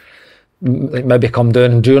then maybe come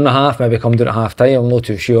down during the half, maybe come down at half time. I'm not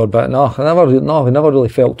too sure, but I never really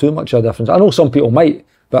felt too much of a difference. I know some people might,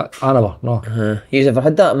 but I never. No. You've ever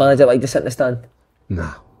had that manager like to sit in the stand?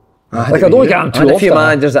 No. I don't get him too often. I had a few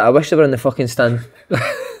managers that I wish they were in the fucking stand.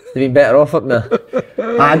 They've been better off up there.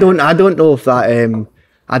 I don't know if that.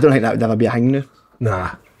 I don't think that would ever be a thing now.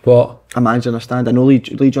 Nah. What? A manager in a stand. I know Lee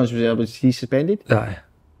Johnson was there. Was he suspended? Aye.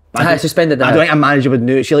 Suspended. I don't think a manager would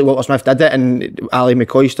know. See, like Walter Smith did it, and Ali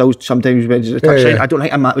McCoy still sometimes went to the touchline. I don't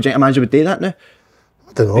think a manager would do that now.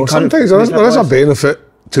 I don't know. Sometimes there is a benefit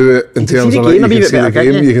to it in terms of like, you can see the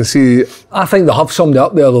game. You can see. I think they'll have somebody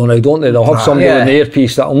up there though now, don't they? They'll have somebody in the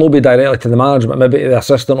earpiece that'll not be directly to the manager, but maybe to the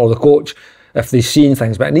assistant or the coach, if they've seen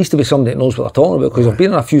things. But it needs to be somebody that knows what they're talking about, because I've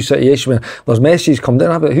been in a few situations when there's messages come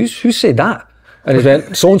down about who said that, and he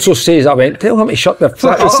went, so and so says that. I went, tell him to shut the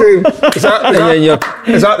fuck up. Is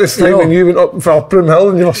that the time when you went up for Broom Hill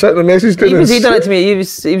and you were sitting the message down? He done it to me. He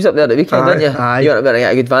was up there at the weekend, didn't you? Aye. You went up there to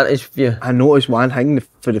get a good vantage view. I noticed one thing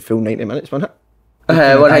for the full 90 minutes, wasn't it?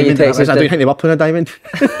 What thing you texted? I don't think they were playing a diamond.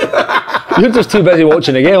 You're just too busy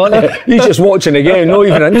watching the game, aren't you? You're just watching the game, not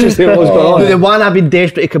even interested in what's going on. The one I've been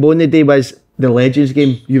desperate to come on the day was the Legends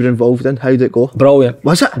game you were involved in. How did it go? Brilliant.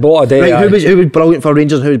 Was it? What a day. Right, who was brilliant for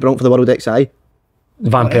Rangers and who was brilliant for the World XI?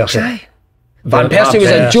 Van Persie. Van Persie was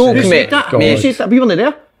a joke, mate. You said that? We weren't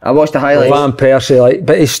there. I watched the highlights. Van Persie,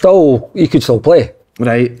 but he could still play.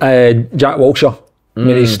 Right. Jack Wilshere. I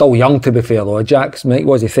mean, he's still young, to be fair though. Jack's,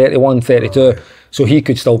 was he 31, 32? So he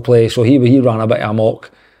could still play. So he ran a bit of amok.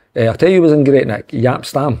 I'll tell you who was in great nick. Jaap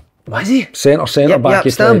Stam. Was he? Centre back.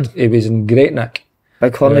 He was in great nick.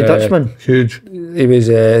 Big Horny Dutchman. Huge. He was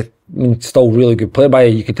still really good player.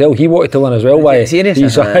 He could tell he wanted to win as well.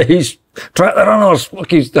 He's tracked the runners.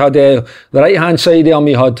 Look, he's had the right hand side of him.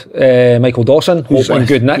 He had Michael Dawson, who's in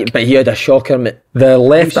good nick. But he had a shocker, mate. The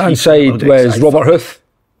left hand side was Robert Huth.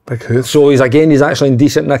 Big Huth. So he's actually in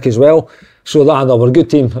decent nick as well. So they were a good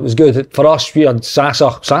team. It was good for us. We had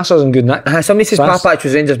Sasa. Sasa's in good nick. Somebody says Papac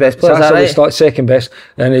was Rangers' best player. Sasa was second best,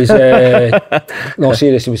 and he's no,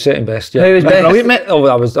 serious. He was second best. Yeah. Who was best? Brilliant, mate. Oh,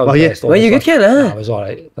 I was best. Well, you good, Ken? I was all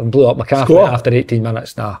right. I blew up my calf after 18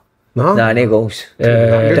 minutes. No, no goals.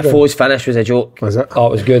 Defoe's finish was a joke. Was it? Oh,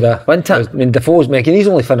 it was good. Defoe's making. He's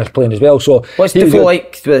only finished playing as well. So what's Defoe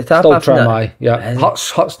like with the tap? Still try. Yeah,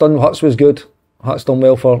 Huts was good. Huts done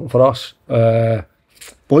well for us.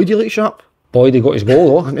 Boyd, you look sharp. Boyd, he got his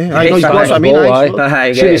goal though. I know he got what I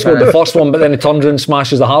mean. Should have scored the first one, but then he turns around and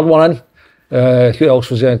smashes the hard one in. Who else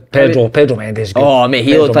was there? Pedro Mendes. Good. Oh, mate,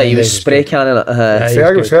 he looked like he was spray canning it.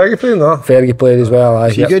 Fergie playing that? Fergie played as well.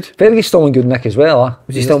 Is he good? Fergie's still in good nick as well.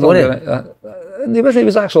 Was he still on it? He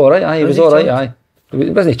was actually alright. He was alright. He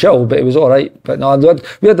wasn't chill, but he was alright. But no,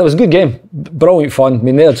 there was a good game. Brilliant fun. I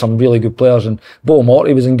mean, they had some really good players, and Bo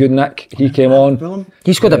Morty was in good nick. He came on.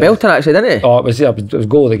 He scored a belter actually, didn't he? Oh, it was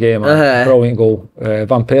goal of the game. Brilliant goal.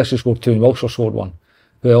 Van Persie scored 2 and Wilshere scored 1.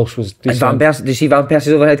 Who else was decent? Did you see Van Persie's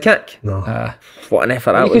overhead kick? No. What an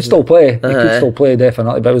effort that was. He could still play. He could still play,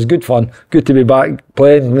 definitely. But it was good fun. Good to be back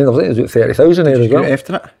playing. I mean, I think there was about 30,000 there as well.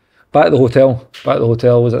 After it? Back at the hotel.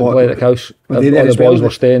 Was at the Athletic House. All they there the as well, boys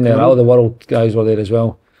were staying there. All the world guys were there as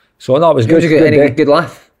well. So no, it was good. Did you get any good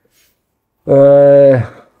laugh?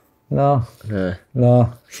 No.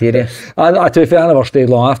 Serious? To be fair, I never stayed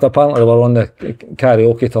long after. Apparently, we were on the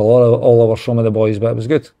karaoke till all over some of the boys, but it was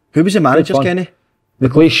good. Who was the managers, Kenny?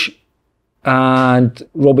 McLeish and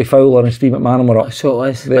Robbie Fowler and Steve McMahon were up. So it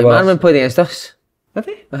was. McMahon played against us. Did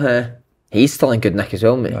he? He's still in good nick as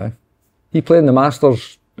well, mate. Aye. He played in the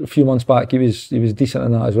Masters a few months back. He was decent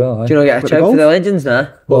in that as well. Aye. Do you not get a shout for the legends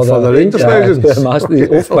now? Well, for the Rangers legends? You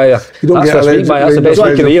don't get a legend. That's the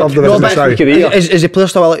best career. Is the player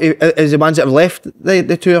still is the ones that have left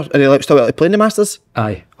the tour, are they still to play in the Masters?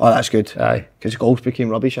 Aye. Oh, that's good. Aye. Because golf became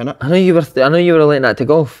rubbish, innit? I know you were relating that to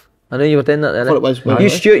golf. I know you were doing that then. I thought it was.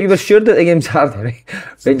 You were steward at the game Saturday, right?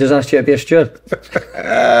 Rangers asked you to be a steward.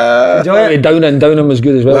 Enjoy it. Downham was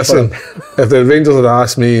good as well. Listen, if the Rangers had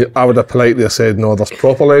asked me, I would have politely said, no, there's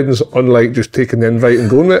proper legends, unlike just taking the invite and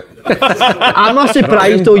going with it. I'm not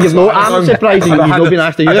surprised though, I'm surprised you've not been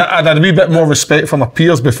asked to you. I'd had a wee bit more respect for my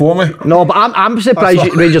peers before me. No, but I'm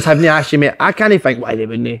surprised Rangers haven't asked you, mate. I can't think why they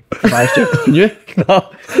wouldn't have asked you. Can you? No.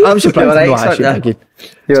 I'm surprised they not asked you.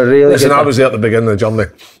 You're really Listen, good. I was there at the beginning of the journey.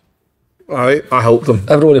 Alright, I helped them.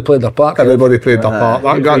 Everybody played their part. Everybody played their part.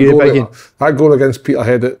 That goal against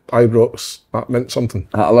Peterhead at Ibrox, that meant something.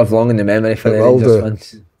 That'll live long in the memory for the Rangers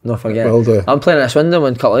fans. No forget. I'm playing at Swindon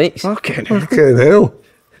in a couple of weeks. Okay hell.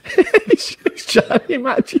 Charity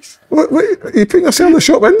matches. What, are you putting yourself in the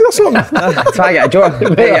shop window or something? Try to get a job.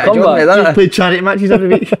 You play charity matches every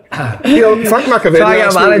week. Frank McAvenny. Try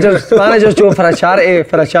to get a manager's job for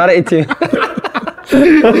a charity team.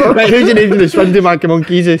 Right, who's your name for the Swindon man? Come on,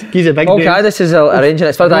 Key's a big name. Okay, this is arranging.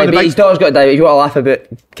 It's for diabetes. His daughter's got diabetes. You want to laugh about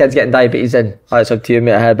kids getting diabetes in? That's up to you,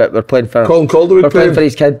 mate. But we're playing for. Colin Calderwood. We're playing for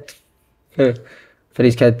his kid. For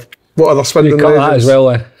his kid. What other Swindon legends? That as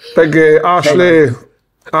well, Big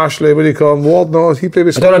Ashley, what do you call him? Ward? No, he played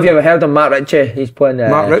with. I don't know if you ever heard of Matt Ritchie. He's playing.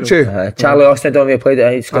 Matt Ritchie. Charlie Austin. I don't know if you played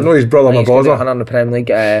it. I know his brother, my brother. In the Premier League.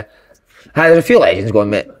 There's a few legends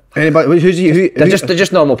going, mate. Anybody? They're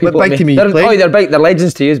just normal people. What big team are you playing? They're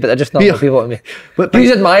legends to use, but they're just normal people to me.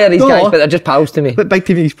 You admire these guys, but they're just pals to me. What big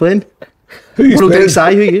team are you playing? Who you playing?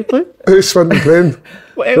 Who you playing? Who's Swindon playing?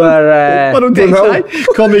 We're on Dexide,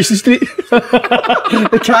 Coronation Street.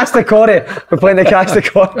 The Castacore. We're playing the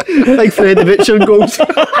Castacore. Like Fred the Butcher and goals.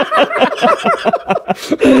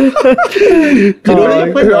 Do you know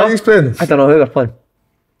who are you playing? I don't know who they're playing.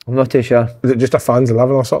 I'm not too sure. Is it just a fans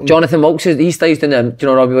 11 or something? Jonathan Wilkes, he stays doing them. Do you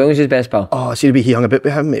know Robbie Williams' his best pal? Oh, see the way he hung a bit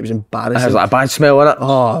with him, it was embarrassing. It was like a bad smell, wasn't it?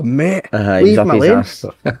 Oh, mate. Leave my lane.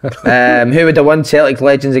 Who would have won Celtic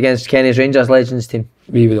legends against Kenny's Rangers legends team?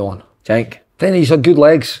 We would have won. Think. Then he's had good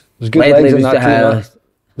legs. There's good Ledley legs in that team.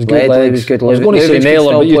 There's good legs. Was good. I was going to say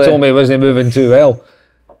Naylor, but you told me he wasn't moving too well.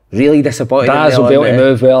 Really disappointed. Daz will be able to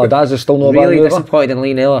move well. Daz is still not really disappointed in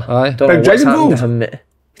Lee Naylor. Aye. Don't know what's happened to him, mate. I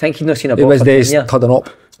think he'd not seen a ball. It was days tudding up.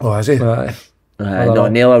 Oh, is he? No,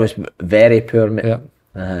 Naylor was very poor, mate.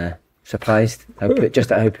 Yeah. Surprised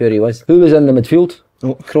just at how poor he was. Who was in the midfield?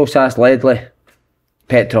 Crossas, Ledley.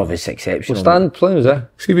 Petrov is exceptional. Well, Stan playing was there.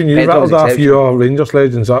 See, when you rattled off your Rangers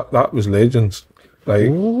legends, that was legends. Like,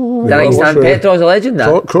 did I stand Petrov's a legend?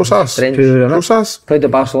 Crossas. Played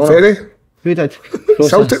at Barcelona. Ferry. Who did?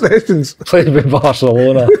 Celtic legends. Played with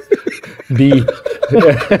Barcelona. B.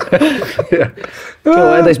 Joe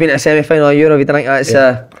Ledley's been to a semi-final of Euro. If you think that's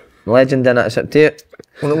a legend, then it's up to you.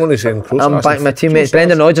 I'm only saying Crossas. I'm back my teammates.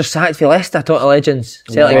 Brendan Rodgers sacked for Leicester. Total legends.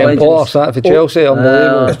 Celtic legends. Potter sacked for Chelsea.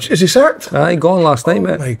 Unbelievable. Is he sacked? Aye, gone last night,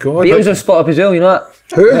 mate. Oh my God. Beatles have spot up as well, you know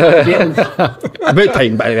that? Who? About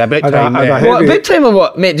time, by the way. About time. What, about time or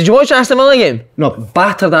what? Mate, did you watch the Aston Villa game? No.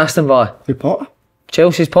 Battered Aston Villa. Who, Potter?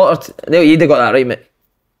 Chelsea's Potter. No, you'd have got that right, mate.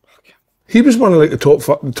 He was one of like the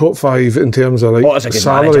top five in terms of like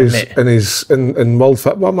salaries in world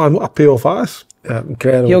football. Man, what a payoff that is. Yeah,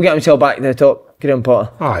 incredible. He'll get himself back to the top. Graham Potter.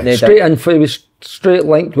 Aye. He was straight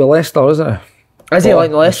linked with Leicester, isn't he? Is he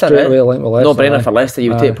linked with Leicester? Straight away linked with Leicester. No brainer for Leicester.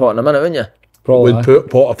 You would take Potter in a minute, wouldn't you? Probably. Would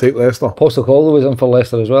Potter take Leicester? Postecoglou was in for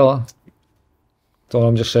Leicester as well. So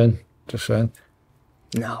I'm just saying. Just saying.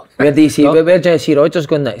 No. Where do you see? Where do you see Rodgers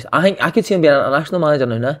going next? I think I could see him being an international manager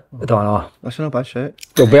now. I don't know. That's not a bad shout.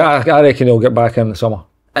 I reckon he'll get back in the summer.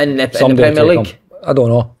 In the Premier League? I don't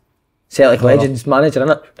know. Celtic Legends manager,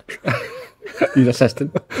 innit? He's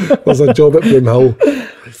assistant. There's a job at Broomhill.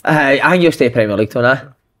 I think you'll stay Premier League, don't I?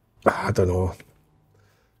 I don't know.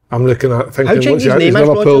 I'm looking at thinking, How'd you what's think his he's name is,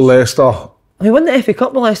 Liverpool, Leicester. He won the FA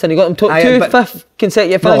Cup with Leicester and he got him top Aye, two but- fifth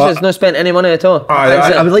consecutive finishes, not spent any money at all.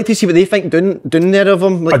 I would like to see what they think doing there of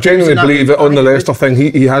him. Like, I genuinely using believe that on the Leicester thing,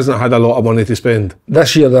 he hasn't had a lot of money to spend.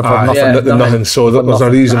 This year they've had nothing. Yeah, Nothing. So there's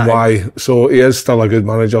a reason why. So he is still a good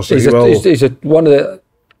manager. So He's one of the.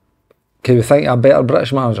 Can we think a better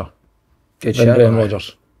British manager Good than shot. Brendan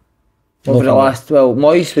Rodgers? Over the last, well,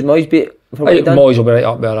 Moyes, would Moyes be for what he done? Moyes will be right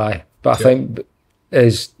up there, aye. But I think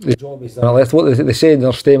is the job he's done at Leicester. What they said in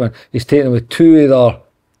their statement, he's taken with two of their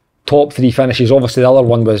top three finishes. Obviously, the other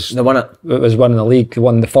one was They won it. It was winning the league. They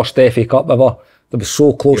won the first FA Cup ever. They was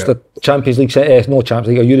so close to Champions League, no Champions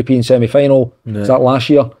League, a European semi-final. Was that last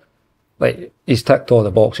year? Like, he's ticked all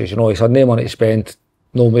the boxes. You know, he's had no money to spend,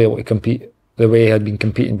 no way able to compete the way he had been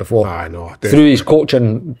competing before. I know. Through his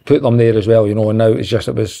coaching, put them there as well. You know, and now it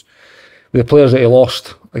was the players that he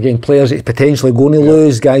lost. Again, players that he's potentially going to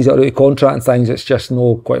lose, guys that are out of contract and things. It's just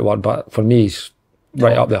no quite word. But for me, he's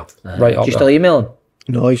right up there. Right up Do you there. still email him?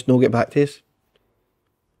 No, he's no get back to us.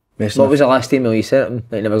 What was the last email you sent him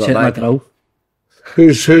that he never got Sent back? my drill.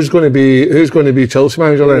 Who's going to be Chelsea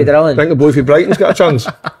manager then? Drilling. Think the boy for Brighton's got a chance.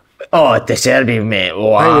 Oh, De Serbi, mate. By the way,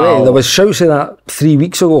 Wow. there was shouts of that 3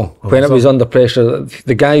 weeks ago when it was under pressure.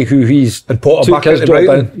 The guy who he's And Potter took back his into job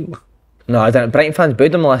Brighton. in. No, I don't. Brighton fans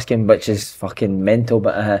booed him last game, which is fucking mental,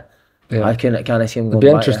 but I can't see him going It'd be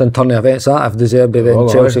back interesting turn of events that if De Zerbi then Oh,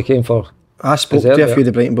 Chelsea aye. came for. I spoke Deserved to a it. few of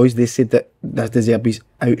the Brighton boys. They said that De Zerbi's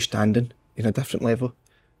outstanding in a different level.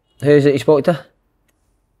 there. Who's it you spoke to?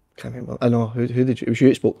 Can't remember. I know. Who did you? It was you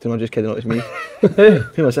that spoke to him. I'm just kidding. It was me.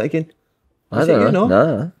 Who was it again? I Was it don't you? know.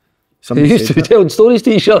 No. No. Somebody He used to said be telling stories to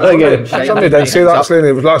each other again. Somebody did say that, Slaney.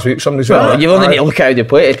 It was last week. Somebody said that. You only need to look at how they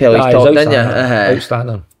play to tell he's Aye, top, he's didn't you? outstanding.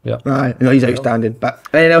 Outstanding. Yeah. Aye, no, he's outstanding. But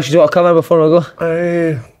Anything else you want to cover before we go?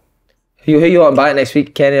 Who you want back next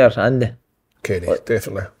week, Kenny or Andy? Kenny,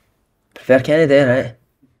 definitely. Prefer Kenny there, right?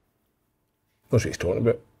 That's what he's talking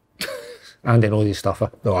about. Andy knows his stuff.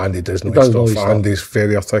 No, Andy does know does his know stuff. his stuff. Andy's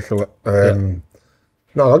very articulate.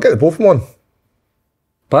 No, I'll get the both of them on.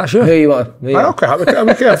 But sure. Who you want? Who you I'm want? okay. I'm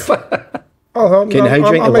okay. I Kenny, how do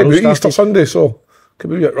you think might the be world Easter started? Sunday, so could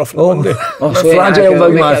be a bit rough on Monday. Oh, fragile,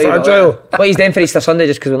 big man, fragile. What he's doing for Easter Sunday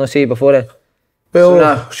just because we'll not see you before then?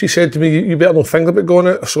 Well, she said to me, you better not think about going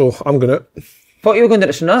out, so I'm going out. Thought you were going to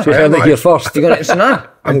the Sunar. You heard it here first. You going to the Sunar?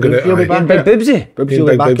 I'm going out. You'll be back. Big Bibsy. Bibsy Big will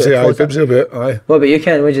be back at Bibsy, the aye. closet. Bibsy will be out, aye. What about you,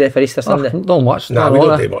 Ken? What did you do for Easter Sunday? Don't watch. Nah, No, we no,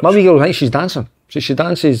 don't no. do much. My wee girl thinks she's dancing. She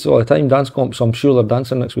dances all the time, dance comp, so I'm sure they're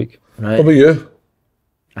dancing next week. Right. What about you?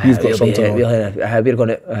 You've got We'll something be, on. we're going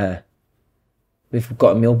to... we've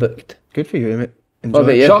got a meal booked. Good for you, mate. Enjoy What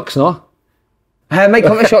about it. you? Shucks, no? Might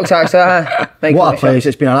come to Shocks actually. Might What come a to place. Shocks.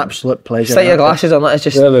 It's been an absolute pleasure. Stick your glasses on, let's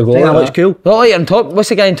just... There we go. Think that aye. looks cool. Look like you're in Top... What's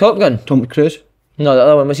the guy in Top Gun? Tom Cruise. No, the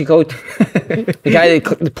other one, what's he called? The guy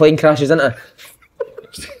that the plane crashes into.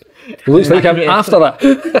 Looks like him after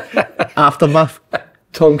that. Aftermath.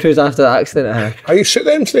 Tom Cruise after the accident. Are you shit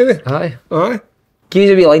them, Slaney? Aye. Aye. Give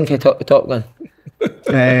us a wee line for Top Gun.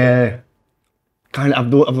 I've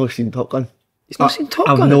never seen Top Gun. He's not seen Top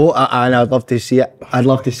I've Gun? no, and I'd love to see it. I'd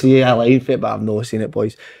love to see a line for it, but I've not seen it,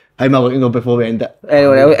 boys. How am I looking though before we end it?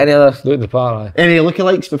 Anyone else? Any other? Look at the part, aye. Any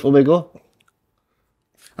lookalikes before we go?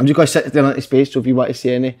 I'm just going to sit down into space, so if you want to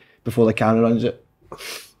see any before the camera runs it.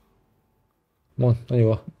 Come on, there you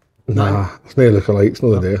go. Nah, it's no lookalikes,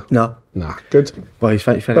 no there. No. Nah, good. Boys,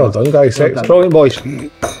 thank you very Well much. done, guys. Well Excellent. done. Brilliant, boys.